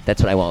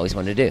 That's what I always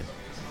wanted to do.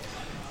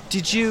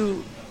 Did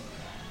you,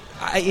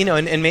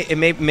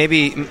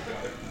 maybe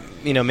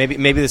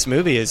this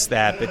movie is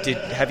that, but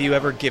have you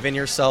ever given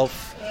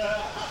yourself,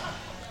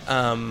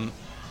 I don't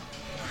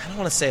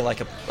want to say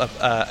like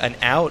an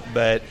out,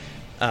 but,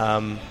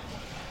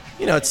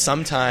 at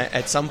some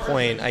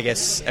point, I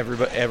guess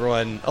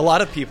everyone, a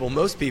lot of people,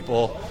 most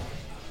people,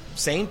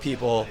 sane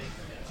people,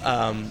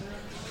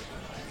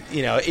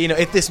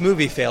 if this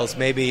movie fails,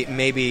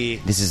 maybe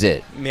this is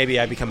it. Maybe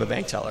I become a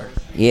bank teller.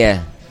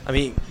 Yeah. I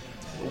mean,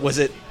 was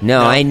it?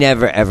 No, I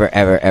never,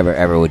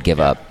 ever would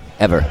give up,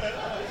 ever.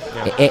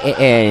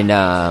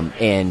 Yeah.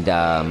 And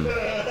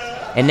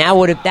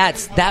now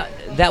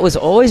that was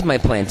always my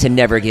plan, to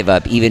never give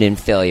up, even in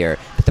failure.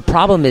 But the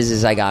problem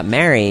is I got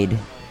married,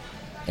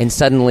 and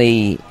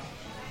suddenly,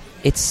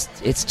 it's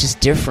just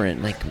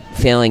different, like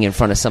failing in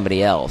front of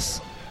somebody else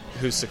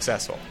who's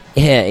successful.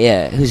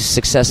 Yeah, who's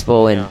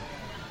successful and. Yeah.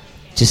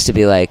 Just to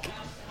be like,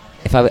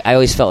 I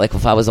always felt like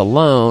if I was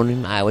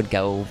alone, I would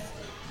go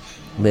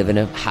live in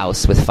a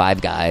house with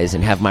 5 guys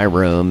and have my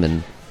room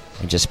and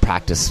just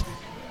practice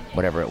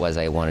whatever it was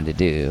I wanted to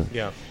do.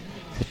 Yeah,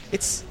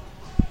 it's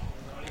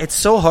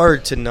so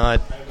hard to not.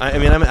 I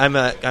mean, I'm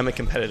a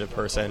competitive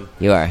person.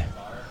 You are.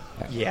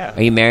 Yeah.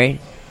 Are you married?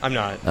 I'm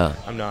not. Oh.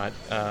 I'm not.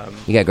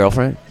 You got a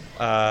girlfriend?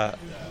 I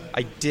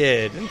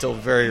did until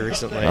very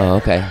recently. Oh,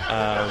 okay.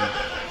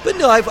 But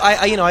no, I've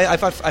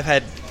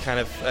had kind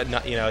of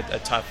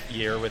a tough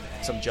year with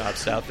some job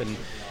stuff, and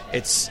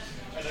it's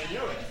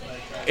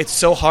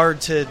so hard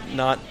to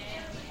not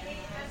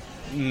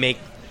make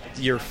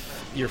your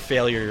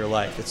failure your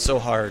life. It's so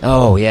hard.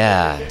 Oh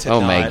yeah.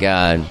 Oh my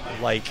God.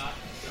 Like,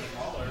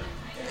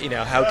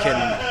 how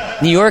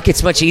can New York?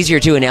 It's much easier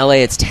too. In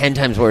LA, it's 10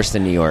 times worse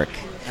than New York.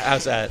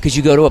 How's that? Because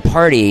you go to a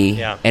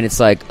party and it's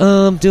like,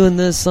 I'm doing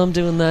this, I'm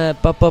doing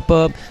that,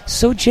 bup.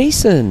 So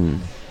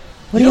Jason.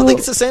 You don't think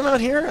it's the same out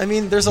here? I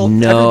mean, there's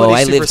no.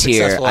 I lived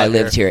here.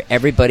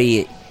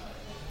 Everybody,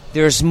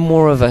 there's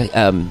more of like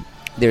a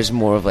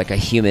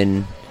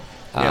human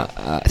thing.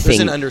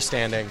 There's an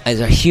understanding. There's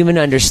a human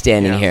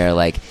understanding here.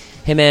 Like,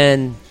 hey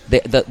man,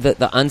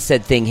 the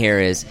unsaid thing here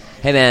is,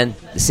 hey man,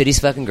 the city's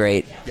fucking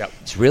great. Yep.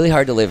 It's really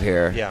hard to live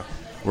here. Yeah.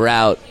 We're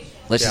out.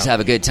 Let's just have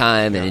a good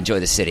time and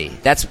enjoy the city.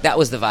 That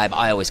was the vibe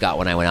I always got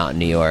when I went out in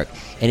New York.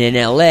 And in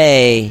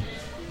LA,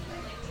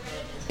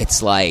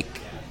 it's like.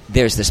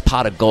 There's this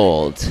pot of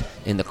gold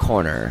in the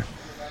corner,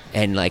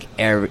 and like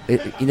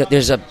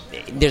there's a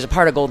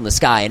pot of gold in the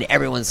sky, and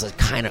everyone's like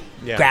kind of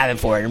grabbing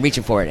for it and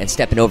reaching for it and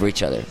stepping over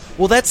each other.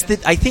 Well, I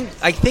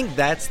think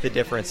that's the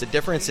difference. The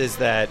difference is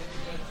that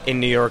in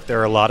New York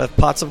there are a lot of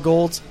pots of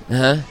gold.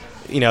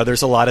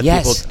 There's a lot of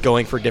people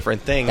going for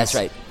different things. That's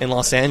right. In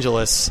Los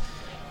Angeles,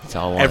 it's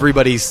all one.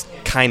 Everybody's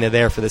kind of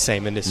there for the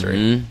same industry.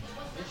 Mm-hmm.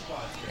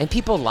 And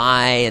people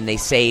lie and they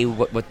say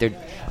what they're.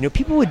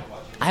 People would.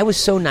 I was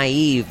so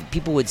naive.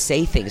 People would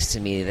say things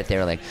to me that they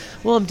were like,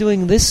 well, I'm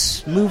doing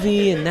this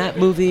movie and that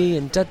movie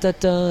and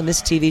da-da-da and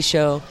this TV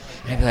show.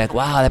 And I'd be like,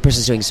 wow, that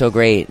person's doing so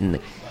great. And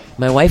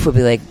my wife would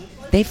be like,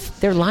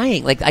 they're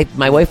lying. Like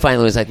my wife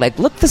finally was like,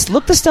 look the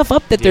stuff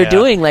up that they're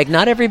doing. Like,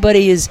 not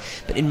everybody is.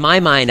 But in my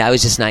mind, I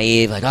was just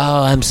naive. Like,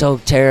 oh, I'm so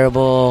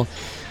terrible.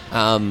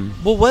 Well,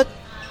 what?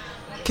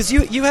 Because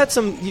you had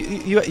some,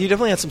 you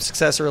definitely had some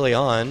success early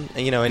on.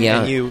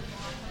 And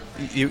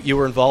you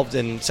were involved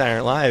in Saturday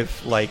Night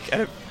Live like at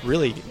a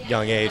really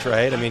young age,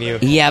 right? I mean,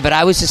 Yeah, but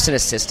I was just an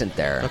assistant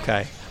there.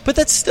 Okay. But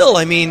that's still,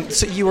 I mean,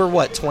 so you were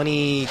what,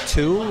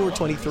 22 or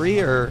 23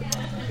 or?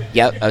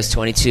 Yep, I was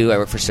 22. I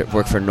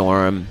worked for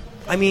Norm.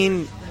 I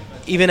mean,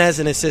 even as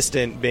an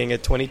assistant, being a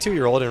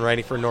 22-year-old and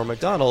writing for Norm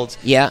Macdonald,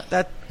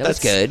 that's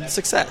good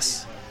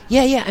success.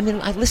 Yeah. I mean,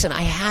 listen,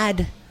 I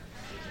had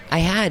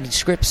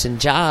scripts and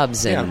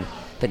jobs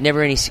but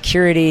never any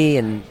security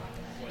and.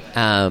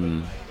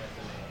 and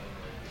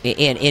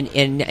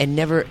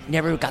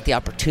never got the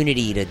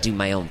opportunity to do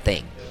my own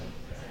thing.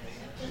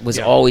 Was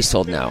always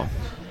told no.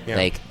 Yeah.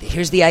 Like,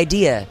 here's the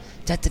idea,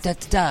 da da da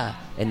da da,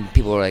 and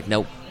people were like,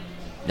 nope,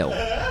 no,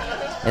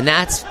 and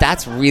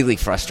that's really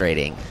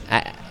frustrating.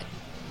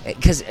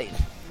 Because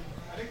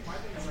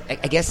I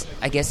guess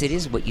it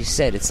is what you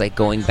said. It's like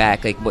going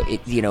back, like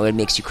it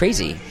makes you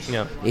crazy.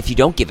 Yeah. If you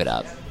don't give it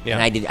up. Yeah.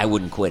 And I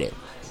wouldn't quit it.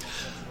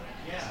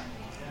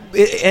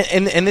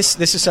 And this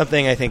is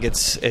something I think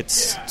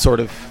it's sort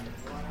of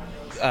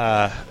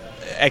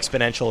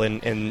exponential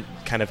in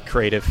kind of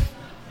creative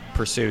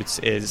pursuits.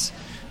 Is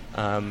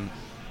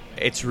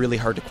it's really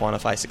hard to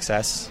quantify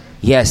success.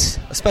 Yes,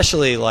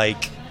 especially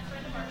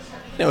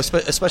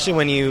especially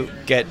when you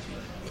get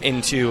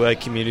into a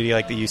community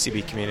like the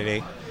UCB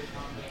community,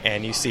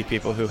 and you see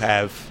people who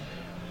have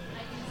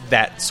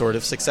that sort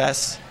of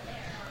success.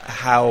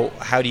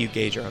 How do you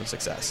gauge your own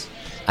success?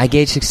 I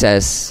gauge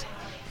success.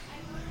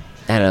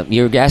 I don't know,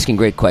 you're asking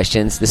great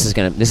questions. This is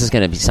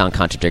gonna sound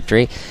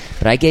contradictory,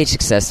 but I gauge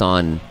success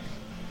on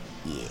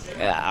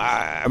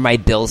are my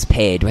bills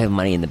paid? Do I have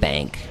money in the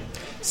bank?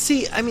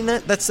 See, I mean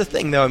that's the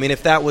thing, though. I mean,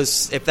 if that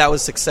was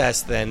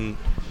success, then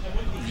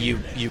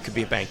you could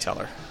be a bank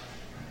teller.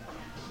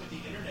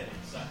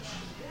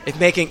 If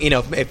making,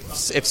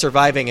 if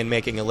surviving and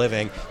making a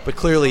living, but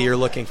clearly you're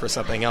looking for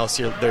something else.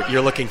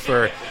 You're looking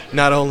for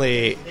not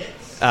only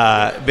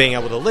being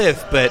able to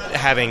live, but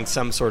having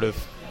some sort of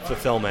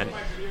fulfillment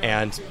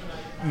and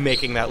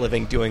making that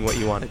living doing what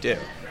you want to do.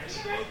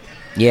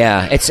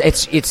 Yeah, it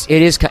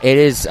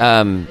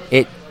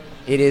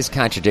is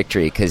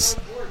contradictory because,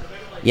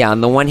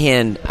 on the one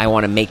hand, I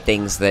want to make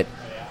things that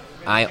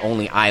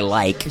I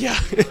like,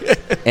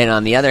 and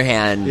on the other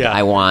hand,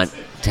 I want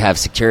to have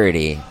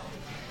security.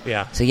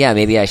 Yeah. So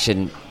maybe I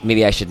shouldn't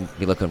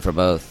be looking for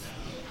both.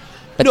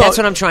 But that's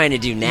what I'm trying to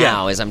do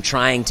now. Is I'm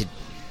trying to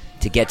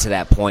get to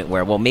that point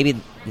where, well, maybe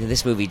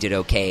this movie did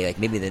okay. Like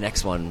maybe the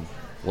next one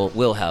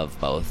will have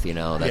both.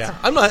 That's,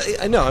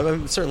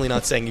 I'm certainly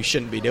not saying you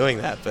shouldn't be doing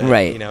that. But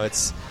right.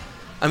 It's.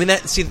 I mean,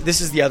 this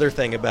is the other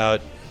thing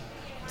about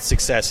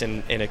success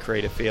in a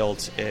creative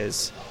field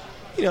is,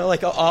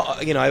 I've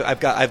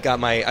got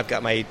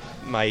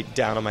my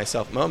down on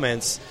myself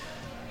moments,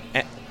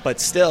 but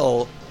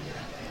still.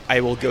 I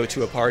will go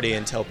to a party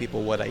and tell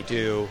people what I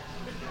do,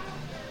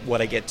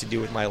 what I get to do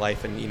with my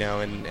life, and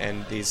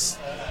and these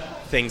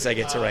things I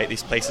get to write,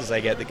 these places I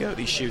get to go,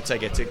 these shoots I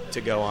get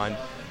to go on,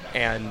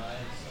 and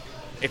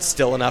it's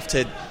still enough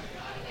to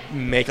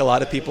make a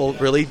lot of people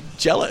really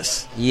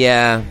jealous.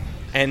 Yeah.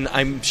 And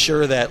I'm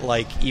sure that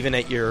even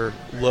at your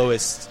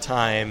lowest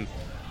time,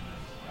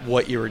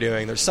 what you were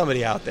doing, there's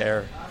somebody out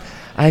there.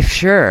 I'm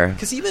sure.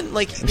 Because even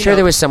I'm sure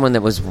there was someone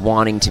that was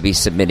wanting to be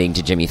submitting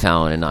to Jimmy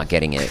Fallon and not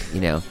getting it.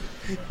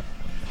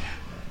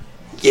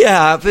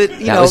 Yeah, but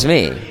that was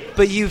me.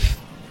 But you've,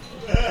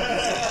 I'm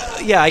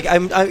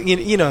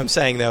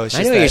saying though. It's just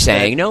I know what you're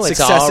saying. No, it's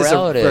all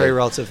relative. Is a very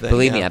relative thing.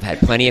 Believe me, I've had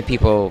plenty of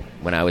people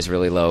when I was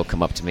really low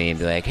come up to me and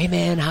be like, "Hey,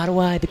 man, how do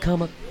I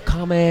become a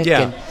comic?"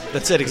 Yeah, and,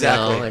 that's it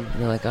exactly. And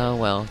you're like, "Oh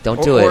well,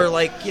 don't do it."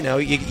 Or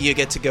you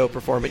get to go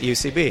perform at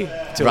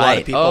UCB to a lot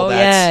of people.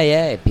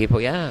 Oh people,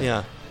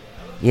 yeah.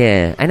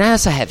 And I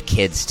also have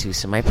kids too,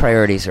 so my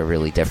priorities are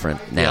really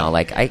different now.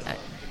 Like I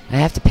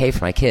have to pay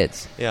for my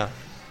kids. Yeah.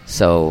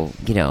 So,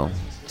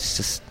 it's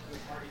just,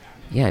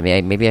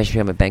 maybe I should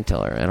become a bank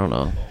teller. I don't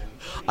know.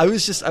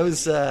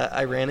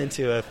 I ran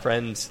into a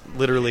friend,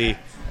 literally, I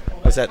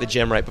was at the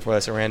gym right before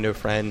this. I ran into a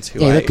friend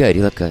who you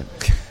look good.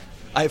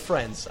 I have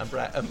friends.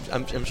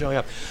 I'm showing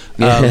up.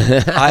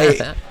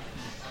 I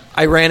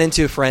ran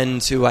into a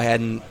friend who I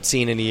hadn't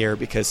seen in a year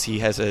because he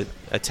has a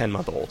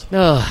 10-month-old.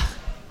 Oh,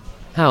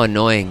 how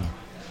annoying.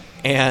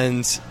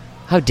 And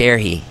how dare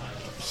he?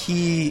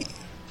 It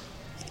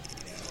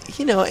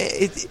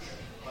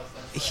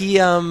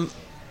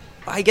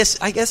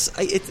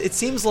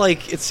seems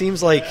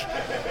like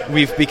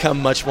we've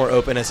become much more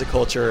open as a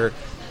culture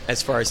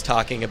as far as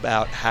talking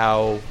about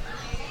how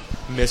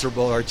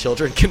miserable our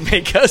children can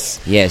make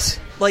us. Yes.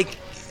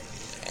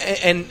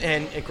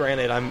 And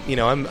granted, I'm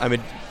a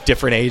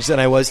different age than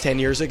I was 10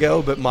 years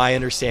ago, but my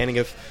understanding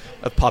of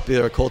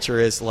popular culture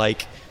is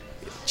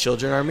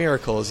children are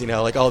miracles,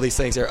 all these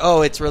things are,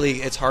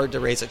 it's hard to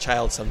raise a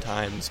child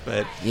sometimes,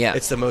 but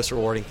it's the most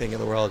rewarding thing in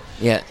the world.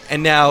 Yeah.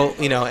 And now,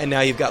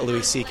 you've got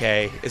Louis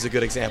C.K. is a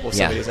good example of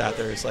somebody who's out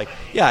there who's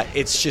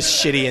it's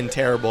just shitty and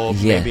terrible,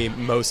 maybe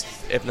most,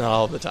 if not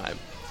all of the time.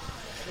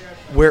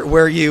 Where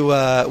are you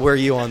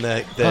on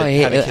the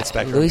having kids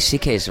spectrum? Louis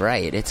C.K. is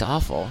right. It's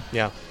awful.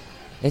 Yeah.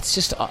 It's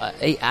just,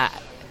 I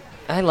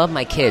love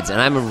my kids,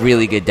 and I'm a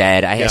really good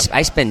dad.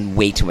 I spend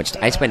way too much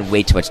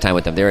time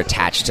with them. They're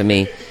attached to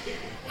me.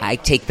 I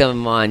take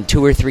them on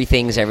 2 or 3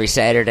 things every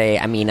Saturday.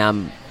 I mean,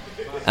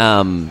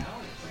 and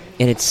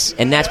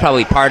that's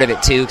probably part of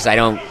it too, because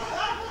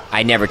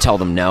I never tell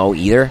them no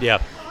either.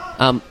 Yeah.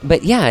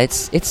 But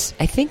it's.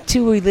 I think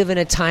too we live in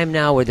a time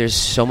now where there's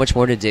so much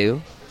more to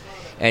do,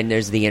 and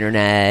there's the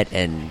internet,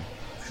 and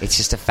it's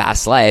just a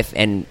fast life.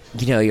 And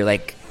you're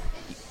like,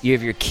 you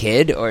have your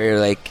kid, or you're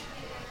like,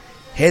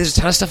 hey, there's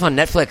a ton of stuff on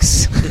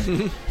Netflix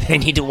I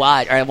need to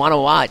watch, or I want to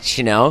watch,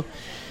 you know?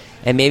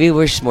 And maybe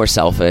we're just more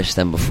selfish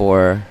than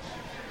before.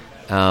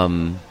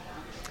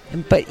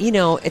 But, you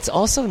know, it's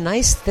also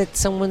nice that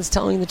someone's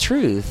telling the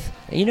truth.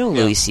 You know,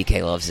 Louis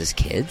C.K. loves his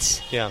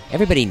kids. Yeah.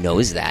 Everybody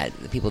knows that.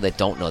 The people that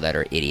don't know that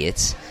are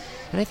idiots.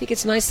 And I think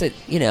it's nice that,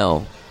 you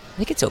know, I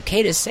think it's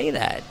okay to say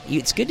that.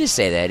 It's good to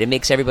say that. It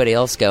makes everybody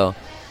else go,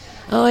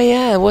 oh,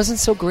 yeah, it wasn't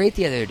so great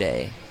the other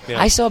day.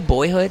 Yeah. I saw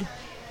Boyhood,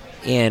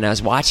 and I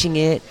was watching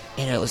it,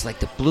 and it was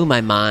like, it blew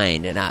my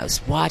mind. And I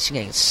was watching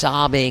it and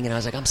sobbing, and I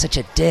was like, I'm such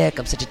a dick.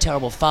 I'm such a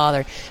terrible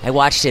father. I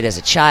watched it as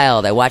a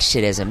child. I watched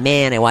it as a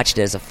man. I watched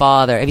it as a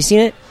father. Have you seen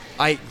it?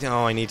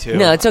 No, I need to.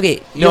 No, it's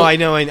okay. I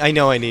know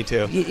I need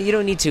to. You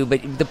don't need to,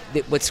 but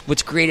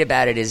what's great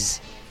about it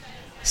is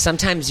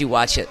sometimes you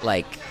watch it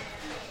like,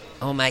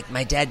 oh,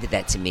 my dad did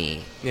that to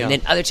me. Yeah. And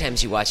then other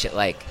times you watch it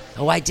like,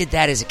 oh, I did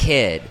that as a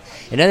kid.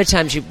 And other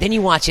times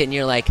you watch it and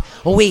you're like,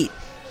 oh, wait,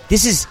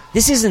 this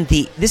isn't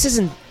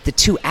the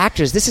two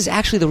actors. This is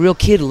actually the real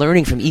kid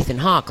learning from Ethan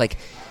Hawke. Like,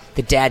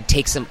 the dad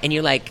takes them, and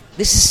you're like,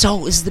 this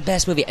is the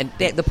best movie. And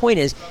the point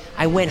is,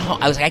 I went home.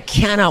 I was like, I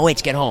cannot wait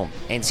to get home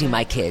and see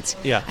my kids.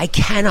 Yeah. I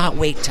cannot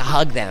wait to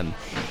hug them.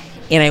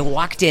 And I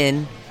walked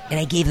in, and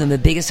I gave them the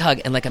biggest hug.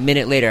 And like a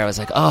minute later, I was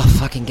like, oh,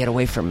 fucking get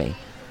away from me.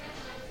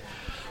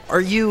 Are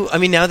you? I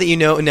mean, now that you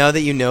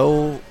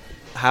know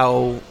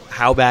how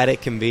bad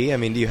it can be. I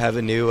mean, do you have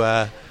a new?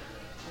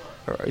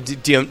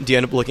 Do you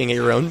end up looking at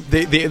your own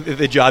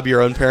the job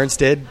your own parents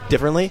did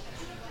differently?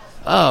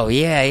 Oh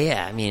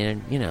yeah. I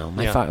mean, you know,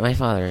 my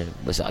father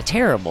was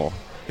terrible.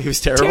 He was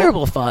terrible.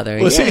 Terrible father.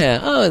 Was he?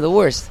 Oh, the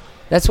worst.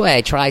 That's why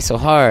I try so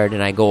hard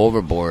and I go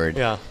overboard.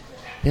 Yeah.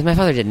 Because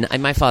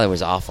my father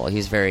was awful. He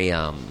was very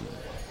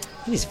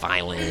he was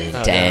violent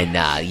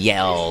and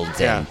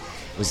yelled and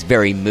was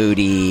very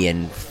moody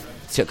and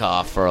took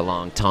off for a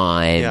long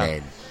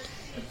time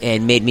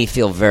and made me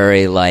feel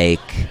very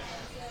like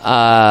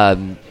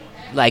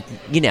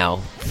you know,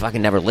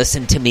 fucking never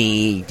listened to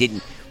me.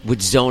 Would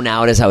zone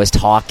out as I was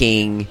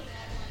talking.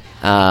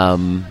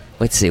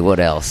 Let's see, what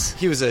else?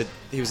 He was a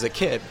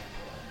kid.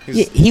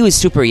 He was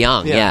super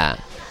young. Yeah.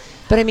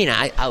 But I mean,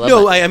 I love.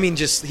 No, I mean,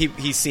 just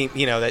he seemed,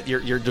 you know, that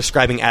you're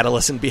describing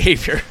adolescent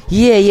behavior.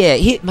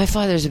 Yeah. My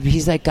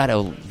he's like got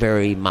a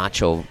very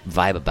macho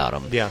vibe about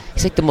him. Yeah.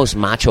 He's like the most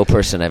macho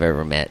person I've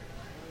ever met.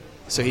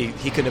 So he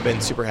couldn't have been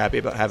super happy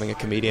about having a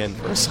comedian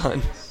for a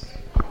son.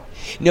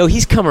 No,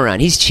 he's come around.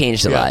 He's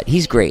changed a lot.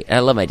 He's great. I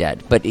love my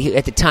dad. But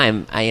at the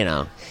time,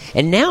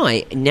 and now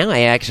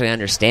I actually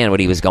understand what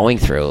he was going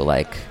through.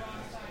 Like,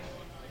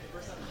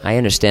 I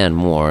understand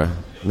more.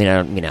 I mean,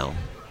 I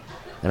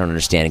don't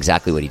understand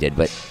exactly what he did,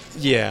 but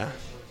yeah,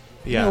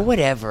 you know,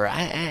 whatever.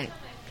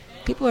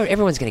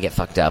 Everyone's gonna get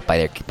fucked up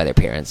by their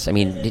parents. I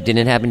mean, didn't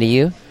it happen to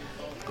you?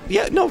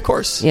 Yeah, no, of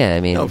course. Yeah, I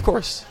mean, no, of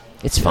course.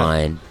 It's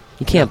fine.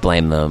 You can't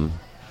blame them.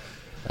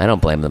 I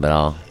don't blame them at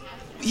all.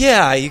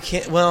 Yeah, you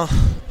can't. Well,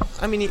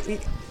 I mean,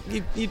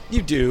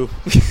 you do.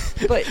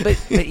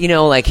 but you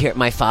know, like here,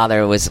 my father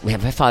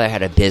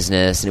had a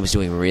business and it was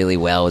doing really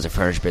well. It was a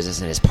furniture business,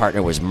 and his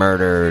partner was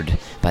murdered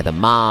by the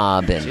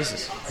mob, and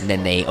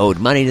then they owed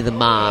money to the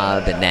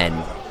mob, and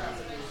then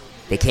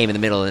they came in the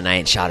middle of the night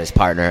and shot his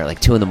partner at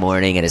like 2 a.m.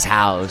 at his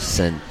house.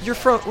 And you're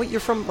from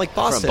like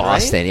Boston, from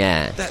Boston, right?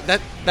 Yeah.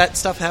 That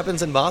stuff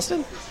happens in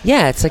Boston.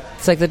 Yeah, it's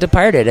like The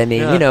Departed. I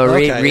mean, you know,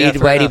 read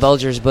Whitey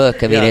Bulger's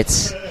book. I mean,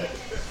 it's.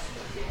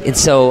 And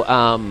so,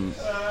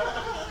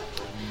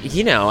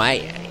 you know,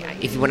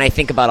 when I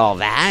think about all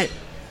that,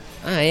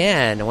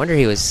 no wonder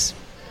he was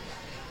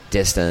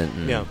distant.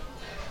 And,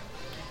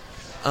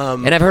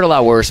 and I've heard a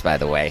lot worse, by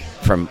the way,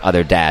 from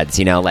other dads.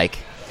 You know, like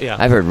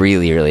I've heard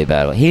really, really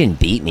bad. He didn't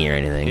beat me or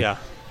anything.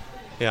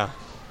 Yeah.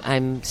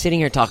 I'm sitting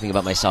here talking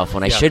about myself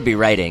when I should be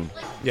writing.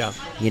 Yeah.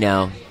 You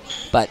know,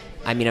 but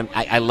I mean,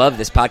 I love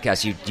this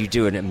podcast. You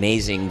do an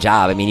amazing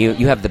job. I mean,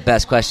 you have the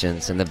best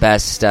questions and the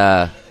best.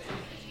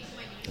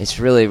 It's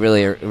really,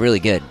 really, really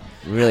good,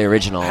 really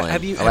original. I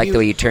like the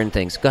way you turn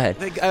things. Go ahead.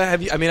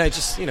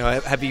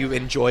 Have you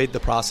enjoyed the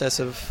process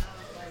of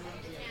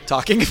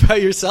talking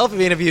about yourself? I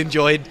mean, have you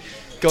enjoyed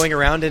going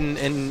around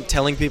and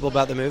telling people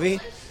about the movie?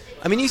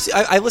 I mean,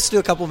 I listened to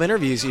a couple of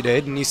interviews you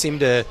did, and you seem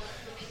to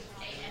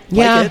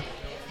like it.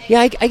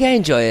 Yeah, I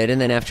enjoy it, and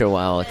then after a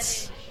while,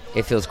 it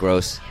feels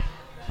gross.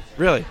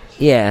 Really?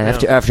 Yeah,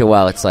 after a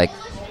while, it's like,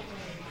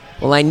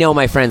 well, I know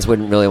my friends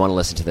wouldn't really want to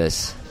listen to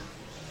this.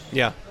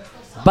 Yeah.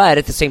 But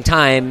at the same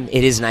time,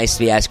 it is nice to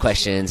be asked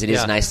questions. It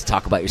is nice to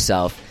talk about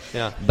yourself.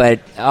 Yeah. But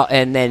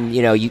and then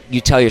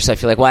you tell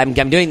yourself, you're like, well,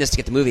 I'm doing this to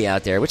get the movie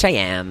out there, which I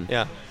am.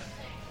 Yeah.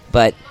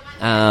 But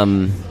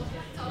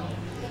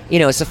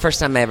it's the first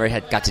time I ever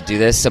got to do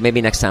this, so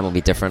maybe next time will be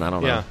different. I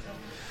don't know. Yeah.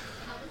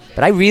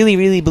 But I really,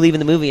 really believe in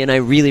the movie, and I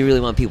really, really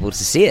want people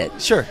to see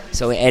it. Sure.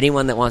 So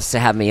anyone that wants to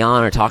have me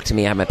on or talk to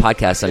me on my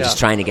podcast, I'm just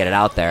trying to get it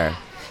out there.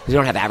 Because we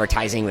don't have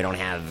advertising, we don't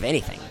have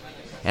anything.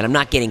 And I'm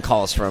not getting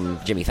calls from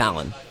Jimmy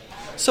Fallon.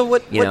 So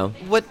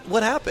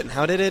what happened?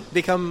 How did it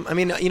become? I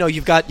mean,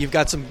 you've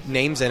got some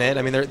names in it.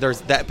 I mean,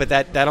 there's that, but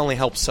that only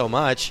helps so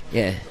much.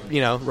 Yeah.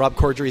 Rob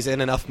Corddry's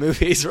in enough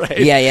movies, right?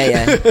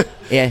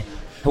 Yeah.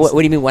 What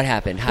do you mean? What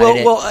happened?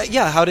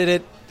 How did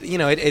it?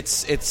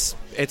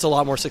 It's a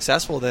lot more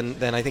successful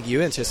than I think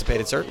you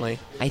anticipated. Certainly.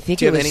 I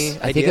think it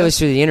was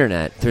through the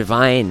internet, through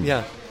Vine.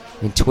 Yeah.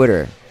 And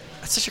Twitter.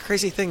 That's such a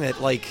crazy thing that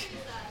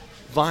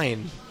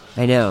Vine.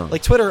 I know.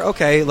 Twitter,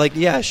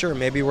 okay, sure,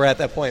 maybe we're at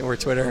that point where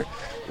Twitter,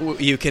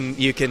 you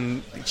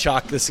can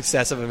chalk the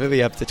success of a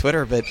movie up to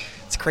Twitter, but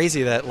it's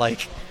crazy that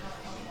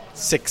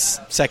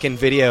 6-second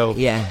video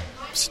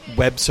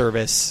web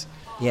service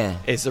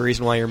is the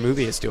reason why your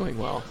movie is doing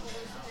well.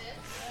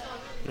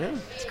 Yeah.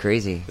 It's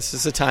crazy. This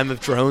is a time of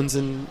drones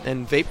and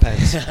vape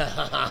pens.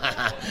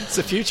 It's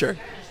the future.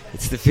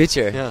 It's the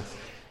future. Yeah.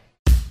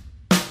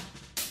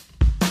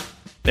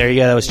 There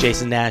you go. That was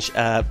Jason Nash.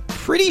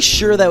 Pretty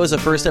sure that was the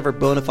first ever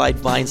bona fide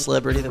Vine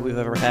celebrity that we've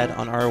ever had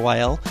on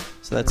RYL.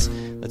 So that's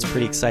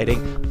pretty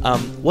exciting.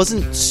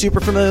 Wasn't super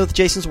familiar with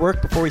Jason's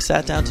work before we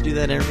sat down to do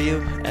that interview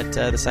at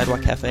the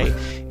Sidewalk Cafe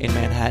in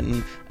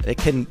Manhattan. It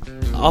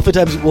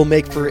oftentimes will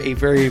make for a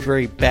very,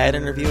 very bad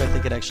interview. I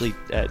think it actually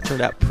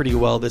turned out pretty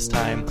well this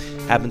time.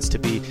 Happens to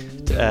be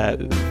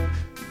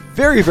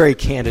very, very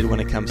candid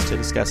when it comes to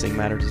discussing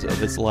matters of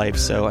his life.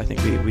 So I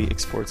think we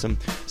explored some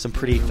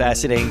pretty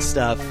fascinating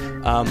stuff.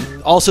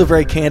 Also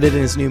very candid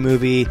in his new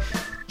movie,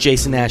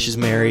 Jason Nash is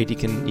Married. You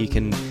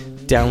can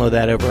download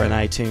that over on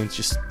iTunes.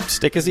 Just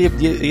stick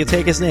you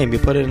take his name, you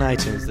put it in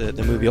iTunes.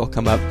 The movie will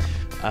come up.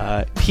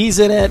 He's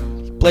in it.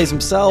 He plays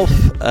himself.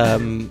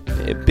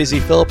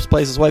 Busy Phillips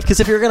plays his wife. Because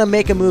if you're going to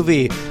make a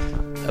movie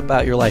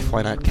about your life,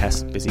 why not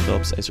cast Busy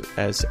Phillips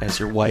as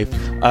your wife?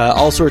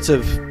 All sorts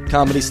of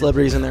comedy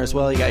celebrities in there as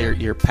well. You got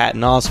your Patton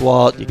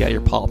Oswalt, you got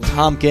your Paul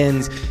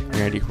Tompkins,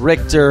 your Andy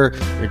Richter,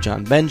 your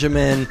John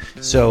Benjamin.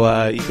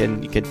 So you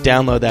can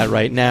download that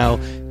right now.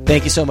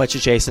 Thank you so much to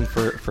Jason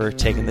for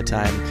taking the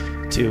time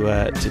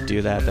to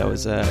do that. That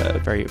was a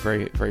very,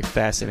 very, very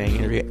fascinating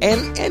interview.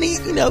 And he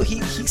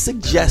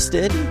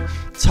suggested,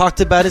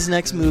 talked about his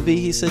next movie.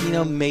 He said,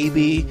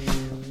 maybe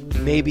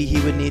he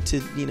would need to,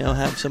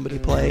 have somebody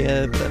play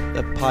a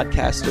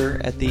podcaster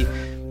at the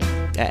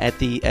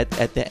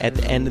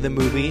end of the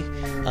movie.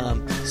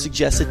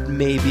 Suggested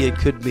maybe it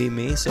could be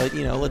me. So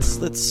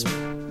let's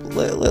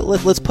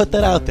put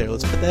that out there.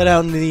 Let's put that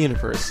out into the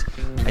universe.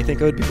 I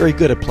think I would be very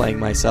good at playing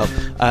myself.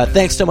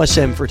 Thanks so much,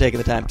 Tim, for taking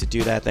the time to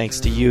do that.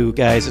 Thanks to you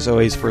guys, as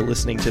always, for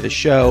listening to the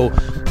show.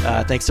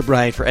 Thanks to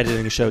Brian for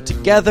editing the show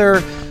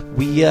together.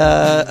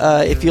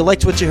 If you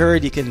liked what you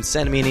heard, you can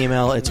send me an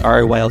email. It's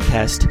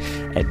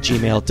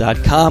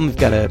rywildcast@gmail.com. We've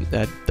got a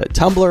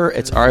Tumblr.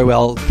 It's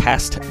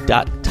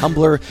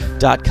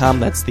rywildcast.tumblr.com.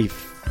 That's the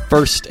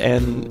first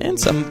and in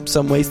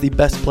some ways the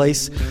best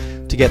place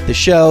to get the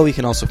show. You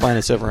can also find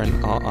us over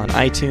on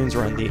iTunes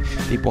or on the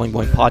Boing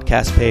Boing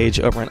podcast page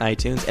over on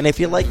iTunes. And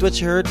if you liked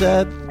what you heard,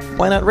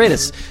 why not rate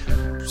us?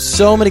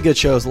 So many good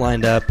shows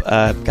lined up.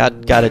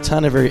 Got a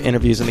ton of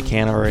interviews in the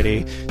can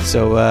already.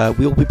 So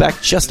we'll be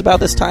back just about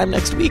this time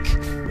next week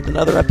with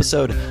another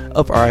episode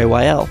of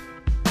RIYL.